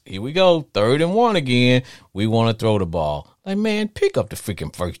like, here we go. 3rd and 1 again. We want to throw the ball. Like, man, pick up the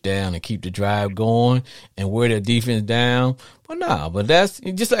freaking first down and keep the drive going and wear the defense down. But that's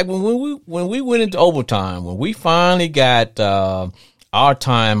just like when we went into overtime, when we finally got our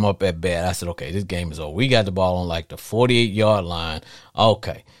time up at bat, I said, okay, this game is over. We got the ball on like the 48-yard line.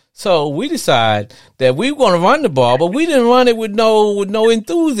 Okay. So we decide that we were going to run the ball, but we didn't run it with no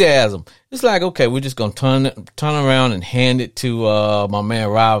enthusiasm. It's like, okay, we're just going to turn around and hand it to my man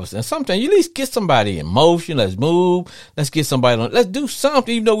Robinson. And sometimes you at least get somebody in motion. Let's move. Let's get somebody let's do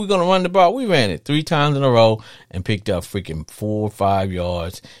something. Even though we're going to run the ball, we ran it 3 times in a row and picked up freaking 4 or 5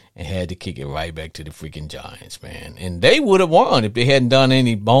 yards and had to kick it right back to the freaking Giants, man. And they would have won if they hadn't done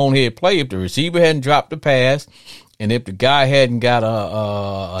any bonehead play, if the receiver hadn't dropped the pass, and if the guy hadn't got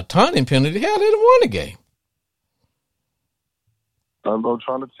a taunting penalty. Hell, they'd have won the game. I'm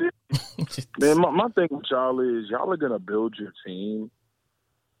trying to tell you. Man, my thing with y'all is y'all are going to build your team.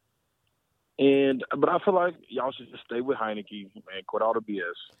 But I feel like y'all should just stay with Heineke, man. Quit all the BS.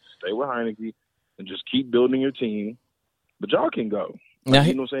 Stay with Heineke and just keep building your team. But y'all can go. Like,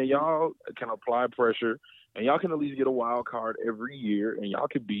 you know what I'm saying? Y'all can apply pressure, and y'all can at least get a wild card every year, and y'all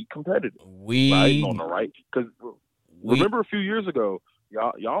can be competitive. Right? On the right. Because remember a few years ago,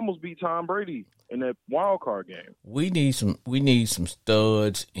 y'all almost beat Tom Brady in that wild card game. We need some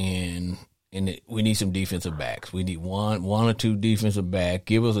studs we need some defensive backs. We need one or two defensive backs.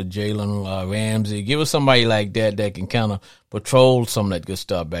 Give us a Jalen Ramsey. Give us somebody like that can kind of patrol some of that good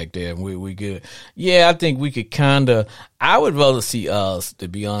stuff back there. And we good. Yeah, I think we could kind of. I would rather see us, to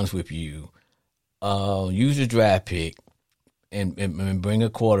be honest with you, use a draft pick and bring a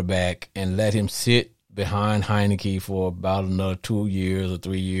quarterback and let him sit behind Heineke for about another 2 years or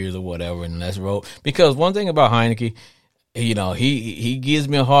 3 years or whatever, and let's roll. Because one thing about Heineke, you know, he gives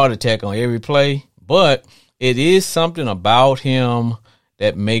me a heart attack on every play, but it is something about him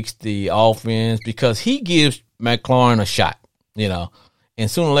that makes the offense, because he gives McLaurin a shot, you know,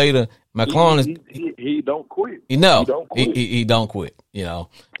 and sooner or later McLaurin he don't quit. He don't quit, you know,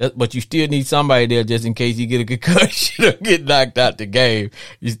 but you still need somebody there just in case you get a concussion or get knocked out the game.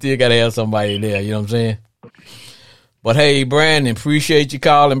 You still got to have somebody there, you know what I'm saying? But hey, Brandon, appreciate you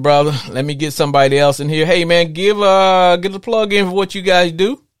calling, brother. Let me get somebody else in here. Hey, man, get a plug in for what you guys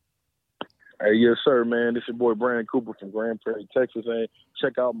do. Hey, yes, sir, man. This is your boy Brandon Cooper from Grand Prairie, Texas. And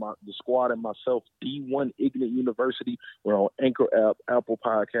check out the squad and myself, D1 Ignat University. We're on Anchor app, Apple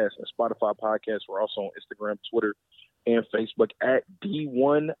Podcasts, and Spotify Podcasts. We're also on Instagram, Twitter, and Facebook at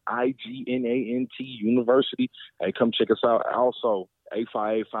D1 IGNANT University. Hey, come check us out. Also,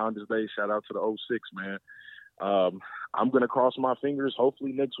 A5A Founders Day. Shout out to the 06, man. I'm going to cross my fingers.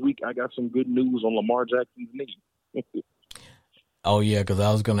 Hopefully next week I got some good news on Lamar Jackson's knee. Oh, yeah, because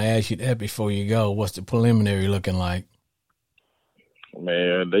I was going to ask you that before you go. What's the preliminary looking like?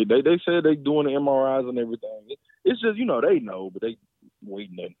 Man, they said they doing the MRIs and everything. It's just, you know, they know, but they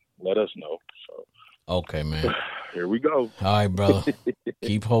waiting to let us know. So okay, man. Here we go. All right, brother.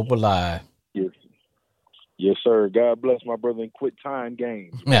 Keep hope alive. Yes, sir. God bless my brother and quit tying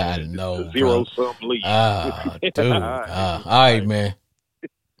games. I know. 0-sum league. Dude. All right, man.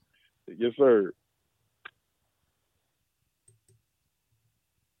 Yes, sir.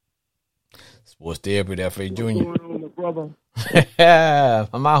 Sports Therapy, F.A. Jr. What's going on, my brother?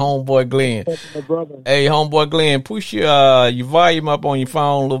 My homeboy Glenn. My brother. Hey, homeboy Glenn, push your volume up on your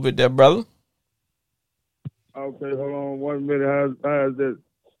phone a little bit there, brother. Okay, hold on 1 minute. How's that?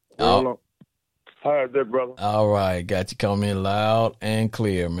 Hold on. How is that, brother? All right, got you coming in loud and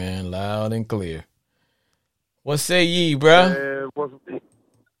clear, man. Loud and clear. What say ye, bro? Man,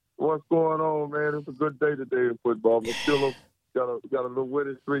 what's going on, man? It's a good day today in football. We still got a little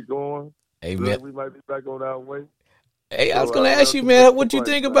winning streak going. Hey, man. We might be back on our way. Hey, I was going to ask you, man, what you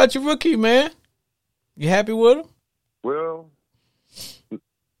think about your rookie, man? You happy with him? Well,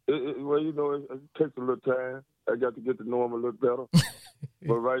 you know, it takes a little time. I got to get to know him a little better.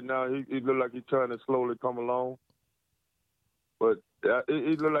 But right now, he look like he's trying to slowly come along. But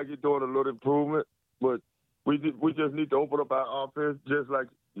he look like he's doing a little improvement. But we just need to open up our offense just like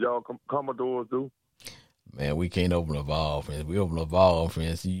y'all Commodores do. Man, we can't open up our offense. We open up our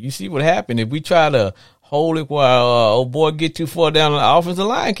offense. You see what happened if we try to hold it while old boy get too far down, the offensive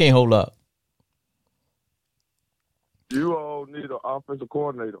line can't hold up. You all need an offensive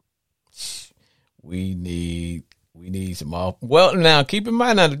coordinator. We need some off. Well, now keep in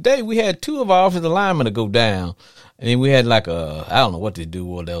mind, now today we had two of our offensive linemen to go down, and then we had like I don't know what they do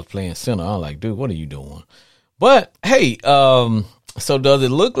while they was playing center. I'm like, dude, what are you doing? But hey, so does it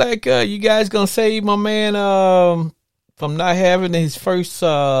look like you guys gonna save my man from not having his first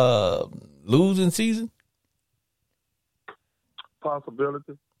losing season?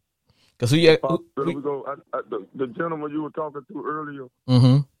 Possibility. Because the gentleman you were talking to earlier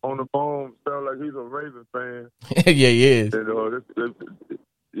on the phone sounds like he's a Raven fan. Yeah, he is. And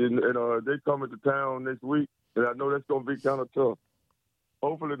they coming to town next week, and I know that's going to be kind of tough.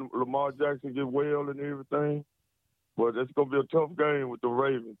 Hopefully Lamar Jackson get well and everything, but it's going to be a tough game with the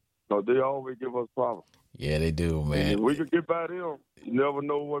Ravens. So they always give us problems. Yeah, they do, man. And if we could get by them, you never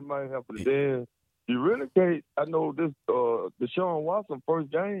know what might happen. Then you really can't. I know this Deshaun Watson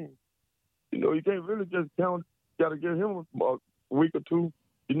first game. You know, you can't really just count. Got to give him a week or two.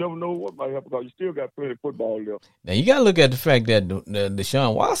 You never know what might happen because you still got plenty of football left. Now, you got to look at the fact that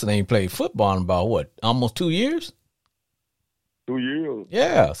Deshaun Watson ain't played football in about, almost 2 years? 2 years.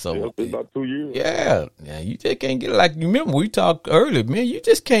 Yeah, so Yeah, it's about 2 years. yeah, you just can't get like you remember we talked earlier, man. You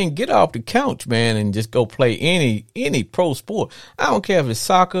just can't get off the couch, man, and just go play any pro sport. I don't care if it's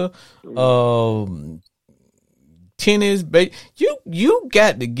soccer, tennis, you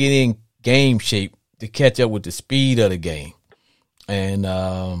got to get in game shape to catch up with the speed of the game. And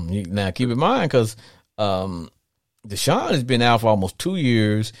now keep in mind because Deshaun has been out for almost 2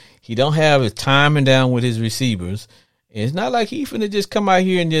 years. He don't have his timing down with his receivers. It's not like he finna just come out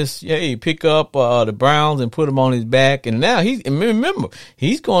here and just pick up the Browns and put them on his back. And now remember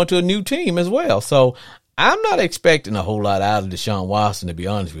he's going to a new team as well. So I'm not expecting a whole lot out of Deshaun Watson, to be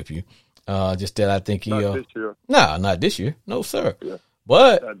honest with you. Just that I think he Not this year. not this year, no sir. Yeah.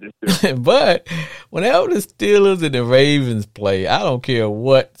 But Not this year. but whenever the Steelers and the Ravens play, I don't care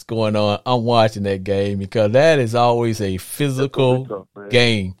what's going on. I'm watching that game because that is always a physical Tough, man.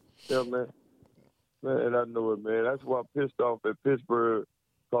 game. Yeah, man. Man, and I know it, man. That's why I'm pissed off at Pittsburgh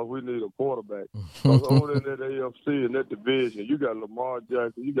because we need a quarterback. Because over in that AFC and that division, you got Lamar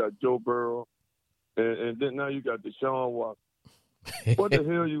Jackson, you got Joe Burrow, and then now you got Deshaun Watson. What the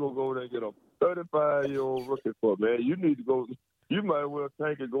hell you going to go there and get a 35-year-old rookie for, man? You need to go – you might as well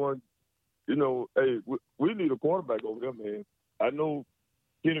tank it going, hey, we need a quarterback over there, man. I know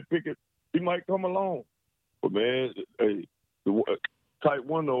Kenny Pickett, he might come along. But, man, hey, type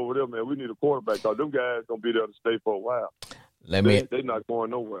 1 over there, man, we need a quarterback because them guys going to be there to stay for a while. They're not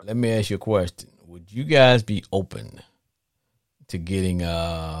going nowhere. Let me ask you a question. Would you guys be open to getting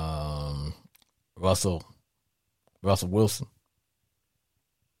Russell Wilson?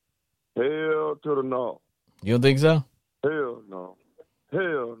 Hell to the no. You don't think so? Hell no.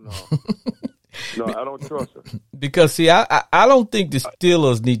 Hell no. No, I don't trust her. Because, see, I don't think the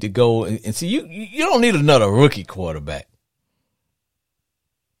Steelers need to go and see, you don't need another rookie quarterback.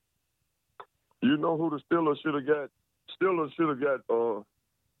 You know who the Steelers should have got? Steelers should have got,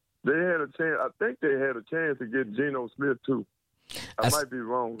 they had a chance. I think they had a chance to get Geno Smith, too. I might be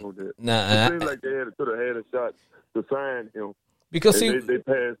wrong on that. Nah, it seems like they could have had a shot to sign him. Because they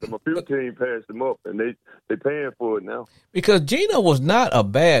passed him. A few teams passed him up, and they paying for it now. Because Geno was not a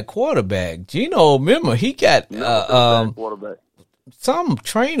bad quarterback. Geno, remember, he got quarterback. Some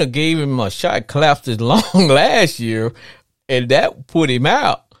trainer gave him a shot, collapsed his lung last year, and that put him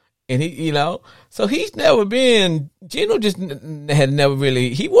out. And he, so he's never been. Geno just had never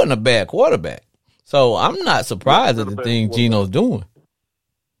really. He wasn't a bad quarterback. So I'm not surprised at the thing Geno's doing.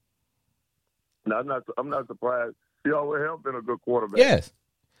 No, I'm not surprised. He always has been a good quarterback. Yes.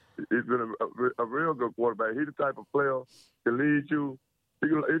 He's been a real good quarterback. He's the type of player can lead you. He's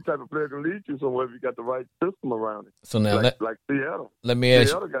the type of player can lead you somewhere if you got the right system around it. So now, like Seattle. Let me ask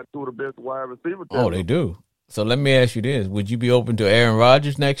Seattle got two of the best wide receivers. Oh, they do. So let me ask you this: would you be open to Aaron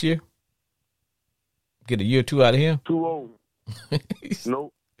Rodgers next year? Get a year or two out of him? Too old.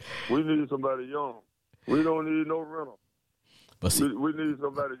 Nope. We need somebody young. We don't need no rental. But see, we need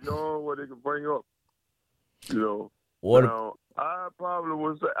somebody young where they can bring up. What? Now, I probably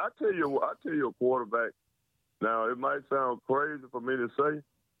would say, I tell you a quarterback. Now, it might sound crazy for me to say,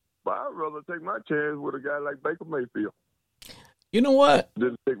 but I'd rather take my chance with a guy like Baker Mayfield. You know what?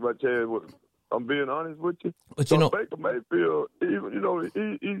 Didn't take my chance with him. I'm being honest with you. But Baker Mayfield,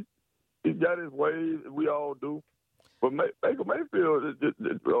 he got his ways. We all do. But Baker Mayfield,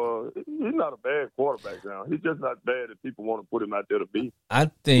 he's not a bad quarterback now. He's just not bad if people want to put him out there to be.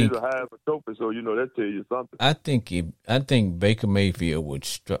 I think he's a high trophy, so that tells you something. I think Baker Mayfield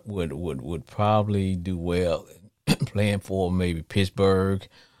would probably do well playing for maybe Pittsburgh.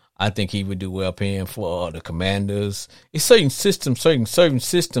 I think he would do well playing for the Commanders. It's certain systems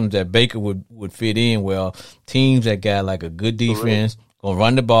that Baker would fit in well. Teams that got like a good defense, gonna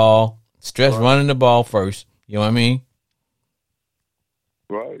run the ball, stress running the ball first. You know what I mean?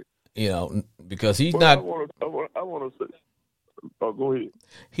 Right. Because he's not. I want to say. Oh, go ahead.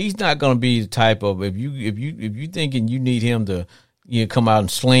 He's not going to be the type of if you thinking you need him to come out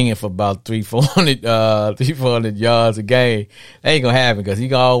and sling it for about 300-400 yards a game. That ain't gonna happen because he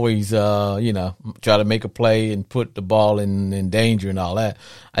can always try to make a play and put the ball in danger and all that.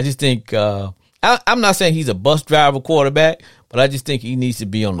 I just think I'm not saying he's a bus driver quarterback, but I just think he needs to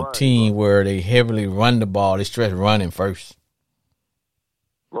be on a team where they heavily run the ball. They stress running first.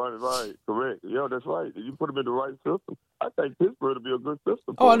 Right, correct. Yeah, that's right. You put him in the right system. I think Pittsburgh will be a good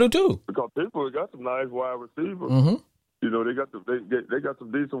system. Oh, I do too. Because Pittsburgh got some nice wide receivers. Mm-hmm. They got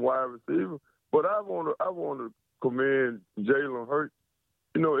some decent wide receivers. But I want to commend Jalen Hurts.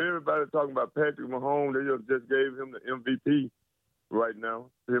 Everybody talking about Patrick Mahomes. They just gave him the MVP right now.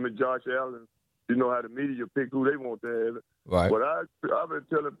 Him and Josh Allen. You know how the media pick who they want to have it. Right. But I've been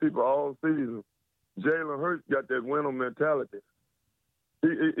telling people all season, Jalen Hurts got that winner mentality.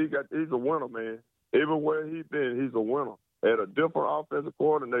 He's a winner, man. Everywhere he's been, he's a winner. Had a different offensive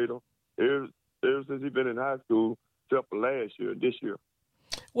coordinator ever since he's been in high school, except for last year, this year.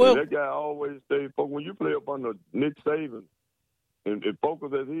 Well, and that guy always stays focused. When you play up under Nick Saban and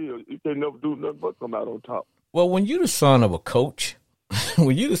focus as he is, you can never do nothing but come out on top. Well, when you're the son of a coach,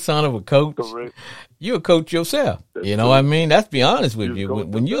 Correct. You're a coach yourself. That's you know what I mean? Let's be honest with you.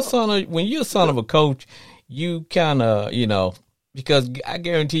 When you're a son of a coach, you kind of, because I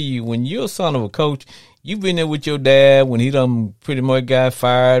guarantee you, when you're a son of a coach, you've been there with your dad when he done pretty much got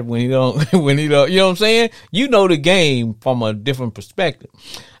fired, when he don't, you know what I'm saying? You know the game from a different perspective.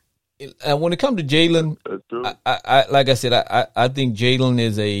 And when it comes to Jalen, I like I said, I think Jalen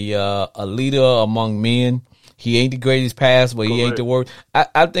is a leader among men. He ain't the greatest passer, but he ain't the worst.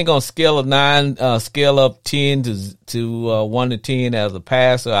 I think on scale of 9, scale up 10 to 1 to 10 as a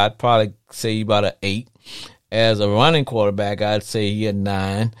passer, I'd probably say about an 8. As a running quarterback, I'd say he a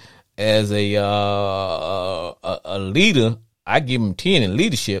 9. As a leader, I give him 10 in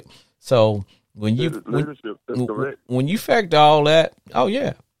leadership. So when you factor all that, oh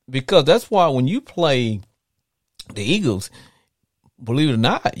yeah, because that's why when you play the Eagles, believe it or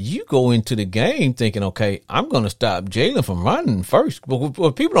not, you go into the game thinking, okay, I'm going to stop Jalen from running first. But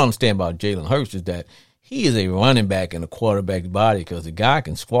what people don't understand about Jalen Hurts is that he is a running back in a quarterback's body because the guy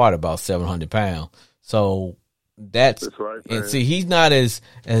can squat about 700 pounds. So that's right, man. And see, he's not as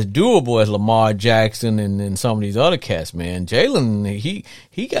durable as Lamar Jackson and some of these other cats, man. Jalen,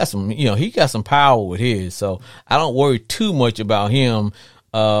 he got some, he got some power with his. So I don't worry too much about him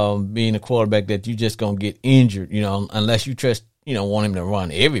being a quarterback that you just gonna get injured, unless you just want him to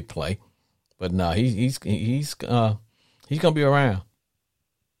run every play. But no, he's gonna be around.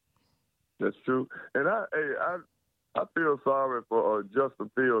 That's true, and I feel sorry for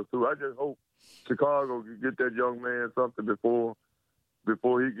Justin Fields too. I just hope Chicago can get that young man something before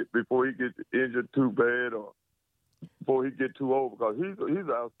he gets injured too bad or before he get too old, because he's an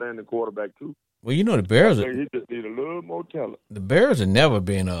outstanding quarterback too. Well, the Bears he just need a little more talent. The Bears have never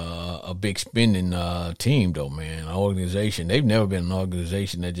been a big spending team, though, man. An organization. They've never been an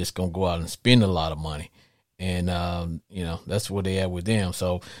organization that's just gonna go out and spend a lot of money, and that's what they have with them.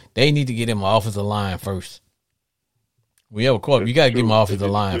 So they need to get him an offensive line first. We have a quarterback. You got to get him an offensive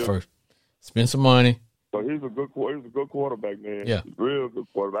line first. Spend some money. So he's a good quarterback, man. Yeah, he's a real good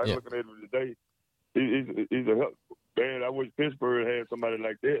quarterback. I'm looking at him today. He's a help. Man, I wish Pittsburgh had somebody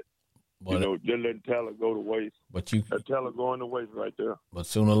like that. But, just letting talent go to waste. But that talent going to waste right there. But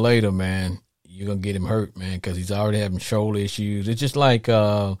sooner or later, man, you're gonna get him hurt, man, because he's already having shoulder issues. It's just like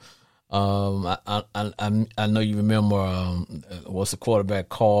I know you remember what's the quarterback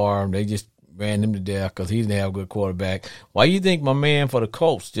Carr? They just ran him to death because he didn't have a good quarterback. Why you think my man for the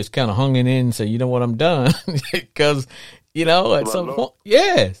Colts just kind of hung it in and said, you know what, I'm done? Because at some point,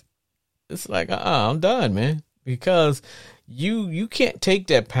 yes, it's like I'm done, man, because. You can't take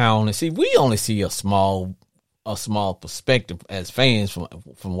that pound and see. We only see a small perspective as fans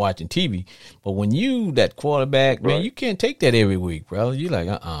from watching TV. But when you that quarterback, right, man, you can't take that every week, bro. You like,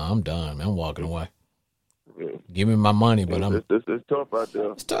 I'm done, man. I'm walking away. Yeah. Give me my money, but it's tough out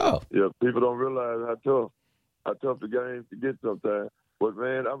there. It's tough. Yeah, people don't realize how tough the games to get sometimes. But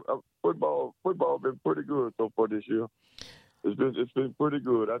man, football been pretty good so far this year. It's been pretty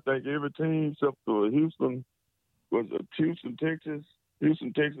good. I think every team except for Houston. Was Houston, Texas,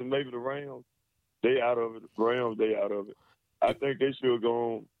 maybe the Rams. They out of it. The Rams, they out of it. I think they should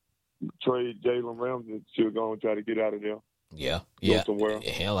go on trade Jalen Ramsey and should go and try to get out of there. Yeah. Go somewhere.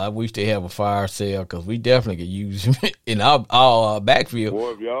 Hell, I wish they have a fire sale because we definitely could use him in our backfield.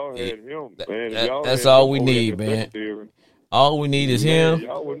 Boy, if y'all had him, man. That's all we need, man. All we need is him.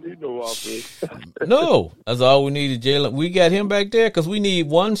 Y'all wouldn't need no offense. No, that's all we need is Jalen. We got him back there because we need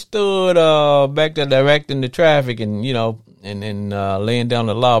one stud back there directing the traffic and laying down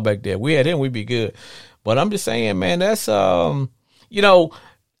the law back there. We had him, we'd be good. But I'm just saying, man, that's I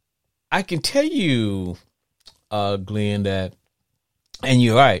can tell you, Glenn, that, and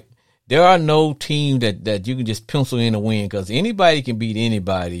you're right. There are no team that you can just pencil in a win because anybody can beat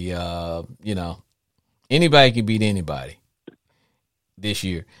anybody. Anybody can beat anybody. This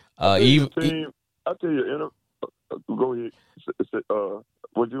year, I tell you, go ahead.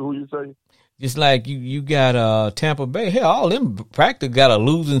 Who you say? Just like you got Tampa Bay. Hell, all them practically got a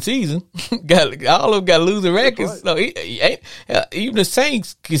losing season. All of them got losing records. Right. So even the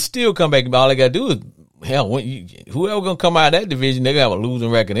Saints can still come back. All they got to do is whoever gonna come out of that division, they gonna have a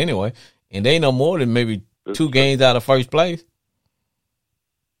losing record anyway, and they no more than maybe 2 games out of first place.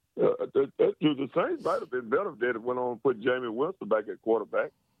 The Saints might have been better if they went on and put Jamie Winston back at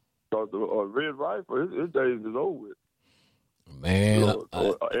quarterback. Because Red Rifle, his days is over with. Man,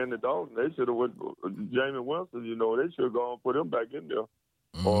 Andy Dalton, they should have went Jameis Winston. You know, they should have gone put him back in there,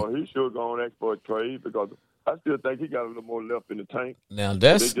 or he should have gone ask for a trade because I still think he got a little more left in the tank. Now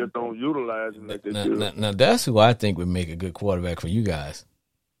they just don't utilize him like they should. Now that's who I think would make a good quarterback for you guys.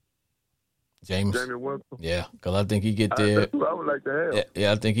 Jameis Winston. Yeah, because I think he get there. That's who I would like to have.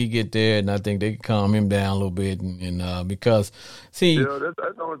 Yeah, I think he get there, and I think they can calm him down a little bit, and because see, that's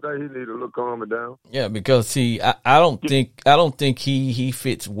the only thing he need to look calm down. Yeah, because see, I don't think he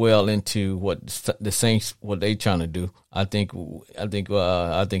fits well into what the Saints what they trying to do. I think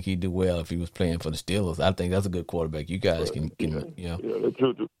he'd do well if he was playing for the Steelers. I think that's a good quarterback. You guys can Yeah, that's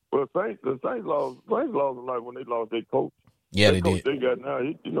true. Well, the Saints lost a lot when they lost their coach. Yeah, they did. They got now.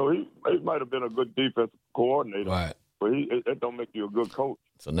 He might have been a good defensive coordinator, right? But that don't make you a good coach.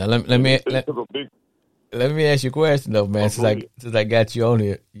 So now let me ask you a question though, man. Since I got you on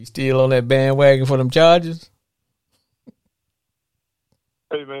here, you still on that bandwagon for them Chargers?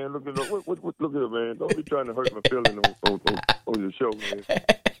 Hey man, look at it, man. Don't be trying to hurt my feelings on your show, man.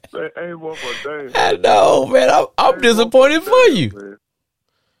 Man, ain't one for a damn. I know, man. I'm disappointed for you,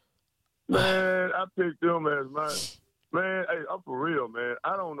 man. I picked them as mine. Man, hey, I'm for real, man.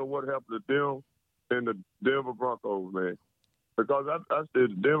 I don't know what happened to them and the Denver Broncos, man. Because I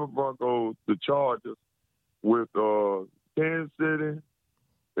said the Denver Broncos, the Chargers, with Kansas City,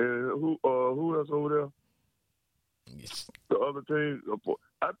 and who else over there? Yes. The other teams.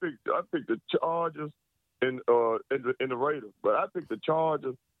 I picked the Chargers and the Raiders, but I picked the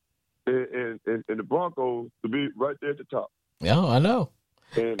Chargers and the Broncos to be right there at the top. Yeah, I know.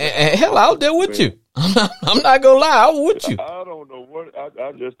 And hell, I was there with you. I'm not gonna lie, I was with you. I don't know what.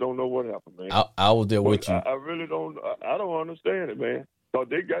 I just don't know what happened, man. I was there with you. I really don't. I don't understand it, man. Cause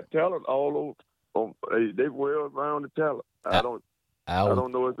they got talent all over. They well around the talent. I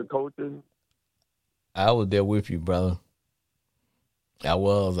don't know if the coaching. I was there with you, brother. I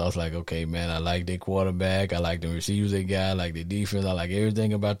was like, okay, man, I like their quarterback. I like the receivers they got. I like their defense. I like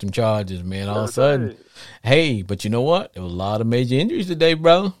everything about them Chargers, man. All of a sudden, hey, but you know what? There was a lot of major injuries today,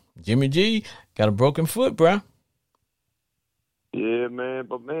 brother. Jimmy G got a broken foot, bro. Yeah, man.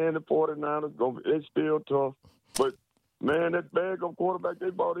 But, man, the 49ers, it's still tough. But, man, that bag of quarterback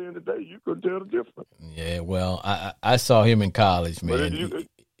they brought in today, you couldn't tell the difference. Yeah, well, I saw him in college, man.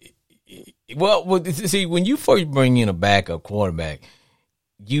 Well, see, when you first bring in a backup quarterback,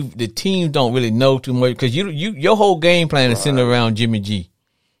 the team don't really know too much because your whole game plan is centered around Jimmy G.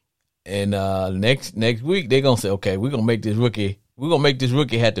 And next week they're gonna say, okay, we're gonna make this rookie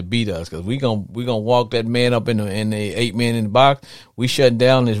have to beat us because we're gonna walk that man up in the 8 men in the box. We shut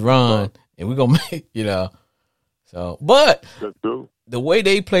down this run and we're gonna make so. But the way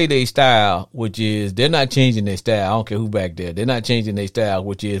they play their style, which is they're not changing their style. I don't care who back there. They're not changing their style,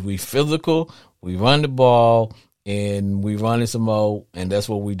 which is we physical, we run the ball. And we run it some more, and that's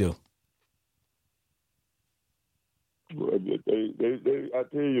what we do. Well, I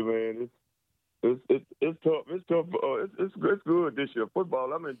tell you, man, it's tough. It's tough. It's good this year.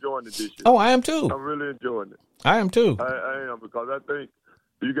 Football, I'm enjoying it this year. Oh, I am too. I'm really enjoying it. I am too. I am because I think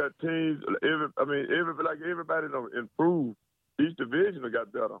you got teams. Everybody improved. Each division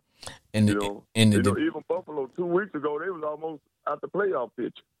got better. And even Buffalo 2 weeks ago, they was almost out the playoff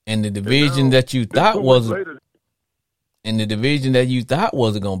picture. And the division that you thought wasn't. And the division that you thought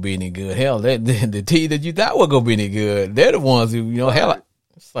wasn't going to be any good, hell, the team that you thought was going to be any good, they're the ones who, hell,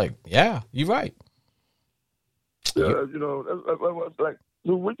 it's like, yeah, you're right. Yeah, that's like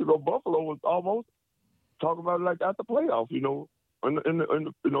 2 weeks ago, Buffalo was almost talking about like at the playoffs, in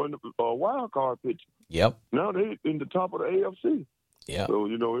the wild card picture. Yep. Now they in the top of the AFC. Yeah. So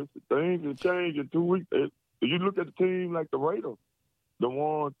things have changed in 2 weeks. If you look at the team like the Raiders, they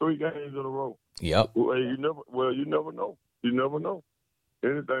won 3 games in a row. Yep. You never know. You never know.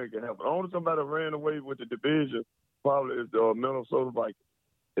 Anything can happen. Only somebody ran away with the division probably is the Minnesota Vikings.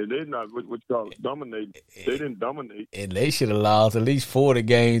 And they're not what you call it, dominating. They didn't dominate. And they should have lost at least 40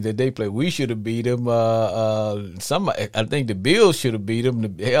 games that they played. We should have beat them. I think the Bills should have beat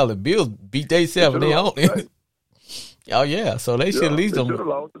them. Hell, the Bills beat themselves. They only. Oh yeah, so they should at least them.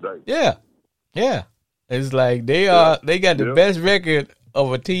 Lost today. Yeah, yeah. It's like they got the best record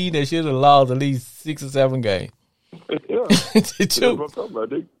of a team that should have lost at least 6 or 7 games. Yeah, That's what I'm talking about.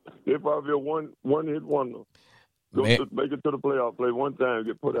 They probably a one hit wonder. Make it to the playoff, play one time,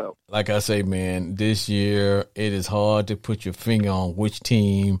 get put out. Like I say, man, this year it is hard to put your finger on which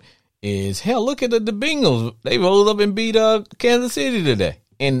team is. Hell, look at the Bengals. They rolled up and beat Kansas City today.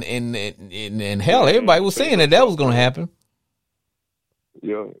 And hell, everybody was saying that was going to happen.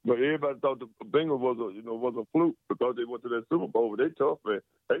 Yeah, but everybody thought the Bengals was a fluke because they went to that Super Bowl. They tough, man.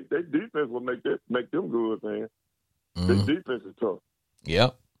 They defense will make them good, man. Mm-hmm. Their defense is tough.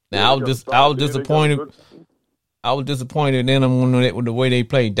 Yep. Now I was disappointed. I was disappointed in them with the way they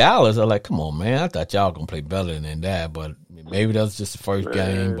played Dallas. I was like, come on, man. I thought y'all gonna play better than that, but maybe that was just the first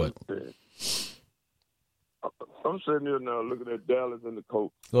game. But I'm sitting here now looking at Dallas and the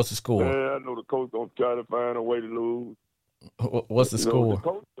coach. What's the score? I know the coach gonna try to find a way to lose. What's the score? The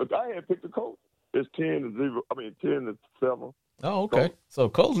coach, I had picked the coach. It's 10-0. I mean 10-7. Oh, okay. So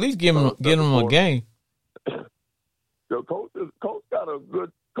coach at least give him a game. The coach got a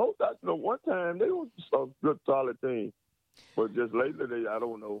good coach. I know one time they were a good solid team, but just lately I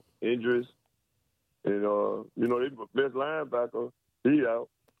don't know, injuries and their best linebacker he out.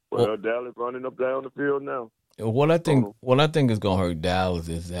 Well, Dallas running up down the field now. What I think is gonna hurt Dallas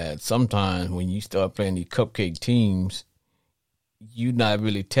is that sometimes when you start playing these cupcake teams, you're not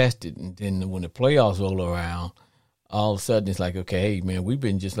really tested, and then when the playoffs roll around, all of a sudden it's like, okay, hey man, we've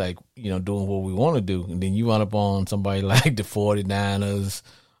been just like doing what we want to do, and then you run up on somebody like the 49ers,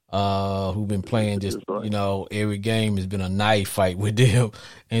 who've been playing just every game has been a knife fight with them,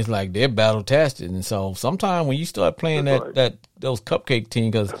 and it's like they're battle tested, and so sometimes when you start playing those cupcake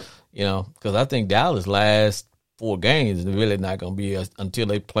teams, because I think Dallas last 4 games is really not going to be until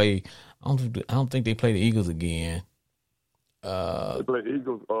they play. I don't think they play the Eagles again. They play the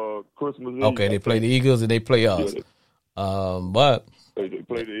Eagles Christmas Eve. Okay, they play the Eagles and they play us. But they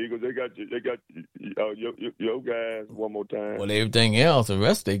play the Eagles. They got your guys one more time. Well, everything else, the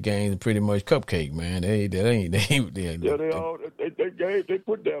rest of their games are pretty much cupcake, man. They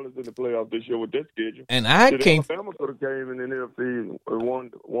put Dallas in the playoffs this year with that schedule. And I can't. Alabama could have came in the NFC and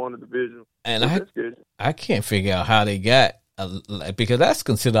won the division. And I can't figure out how they got because that's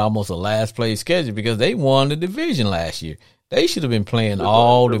considered almost a last place schedule because they won the division last year. They should have been playing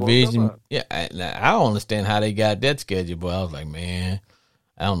all division. Yeah, I don't understand how they got that schedule, but I was like, man,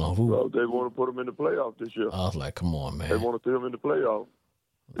 I don't know who. Well, they want to put them in the playoffs this year. I was like, come on, man. They want to see them in the playoffs.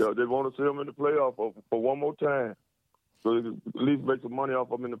 Yeah, they want to see them in the playoffs for one more time. So they can at least make some money off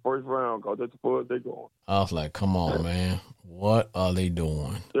them in the first round because that's the far they're going. I was like, come on, man. What are they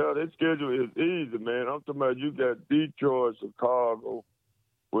doing? Yeah, their schedule is easy, man. I'm talking about you got Detroit, Chicago,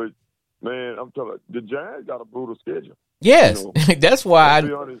 which, man, I'm talking about the Giants got a brutal schedule. Yes, that's why. To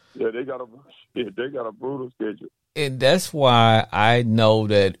be honest, they got a brutal schedule, and that's why I know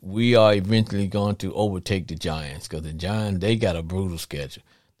that we are eventually going to overtake the Giants because the Giants they got a brutal schedule.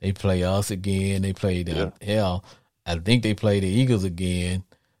 They play us again. They play hell. I think they play the Eagles again.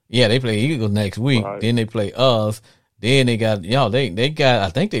 Yeah, they play the Eagles next week. Right. Then they play us. Then they got they got.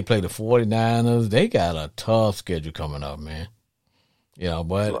 I think they play the 49ers. They got a tough schedule coming up, man.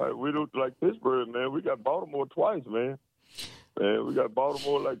 But right. We do like Pittsburgh, man. We got Baltimore twice, man. And we got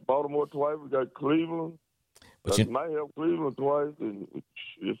Baltimore twice. We got Cleveland. But you might have Cleveland twice, and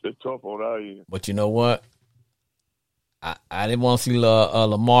it's tough on our end. But you know what? I didn't want to see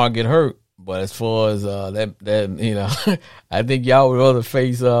Lamar get hurt. But as far as that I think y'all would rather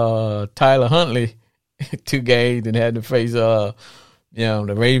face Tyler Huntley 2 games than have to face the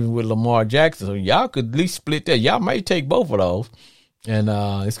Ravens with Lamar Jackson. So y'all could at least split that. Y'all might take both of those, and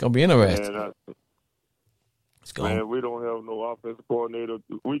it's gonna be interesting. Man, we don't have no offensive coordinator.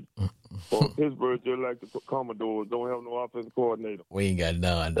 We Pittsburgh, just like the Commodores, don't have no offensive coordinator. We ain't got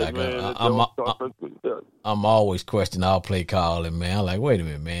none, Doc. I'm always questioning our play calling, man. I'm like, wait a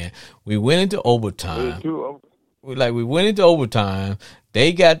minute, man. We went into overtime. We went into overtime.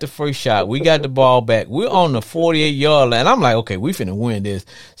 They got the first shot. We got the ball back. We're on the 48-yard line. I'm like, okay, we finna win this.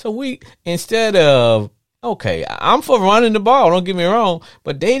 So instead of okay, I'm for running the ball, don't get me wrong,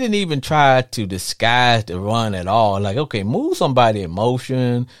 but they didn't even try to disguise the run at all. Like, okay, move somebody in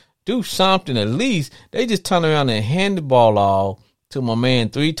motion, do something at least. They just turn around and hand the ball off to my man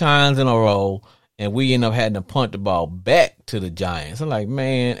 3 times in a row, and we end up having to punt the ball back to the Giants. I'm like,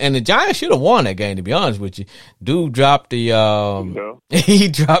 man, and the Giants should have won that game, to be honest with you. Dude dropped he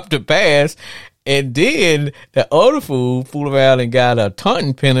dropped the pass. And then the other fool around and got a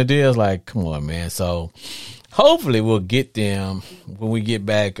taunting penalty. I was like, come on, man. So hopefully we'll get them when we get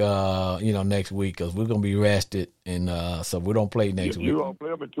back, next week because we're going to be rested. And so we don't play next week. You don't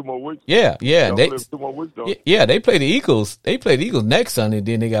play them in 2 more weeks? Yeah. They play 2 more weeks, though. Yeah, they play the Eagles. They play the Eagles next Sunday,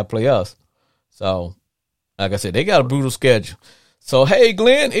 then they got to play us. So, like I said, they got a brutal schedule. So, hey,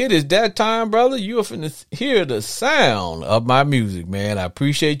 Glenn, it is that time, brother. You are finna hear the sound of my music, man. I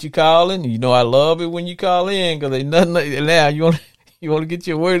appreciate you calling. You know I love it when you call in because there's nothing now. You want to get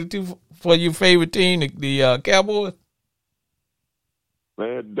your word or two for your favorite team, the Cowboys?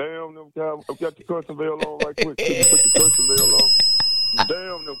 Man, damn them Cowboys. I've got the cursing bell on right quick. Put the cursing bell on.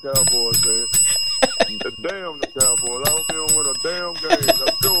 Damn them Cowboys, man. Damn them Cowboys. I hope they don't win a damn game.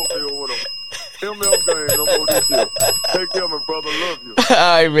 I sure hope they don't win them. MF game no more this year. Take care, my brother. Love you. All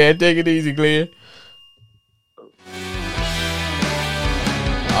right, man. Take it easy, Glenn.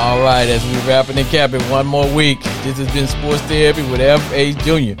 All right, as we wrapping and capping one more week, this has been Sports Therapy with F.H.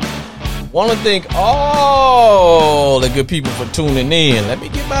 Jr. Want to thank all the good people for tuning in. Let me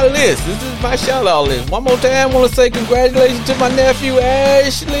get my list. This is my shout-out list. One more time, I want to say congratulations to my nephew,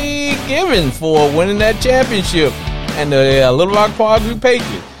 Ashley Given, for winning that championship and the Little Rock Parkview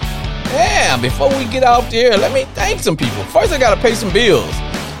Patriots. Yeah, before we get out there, let me thank some people. First, I got to pay some bills.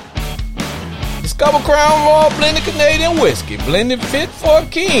 Discover Crown Royal Blended Canadian Whiskey, blended fit for a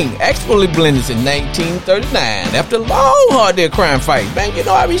king. Expertly blended since 1939. After a long, hard-day crime fight, man, you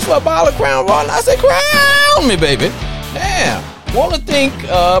know I reached for a bottle of Crown Royal and I said, crown me, baby. Damn. Want to thank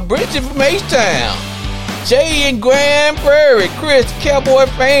Bridget from H-Town, Jay and Grand Prairie, Chris, Cowboy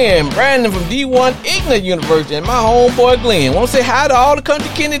Fan, Brandon from D1 Ignat University, and my homeboy Glenn. Want to say hi to all the country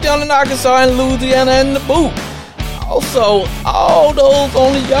Kenny down in Arkansas and Louisiana and the boot. Also, all those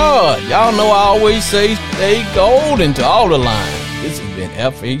on the yard. Y'all know I always say stay golden to all the lines. This has been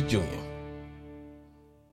F.H. Jr.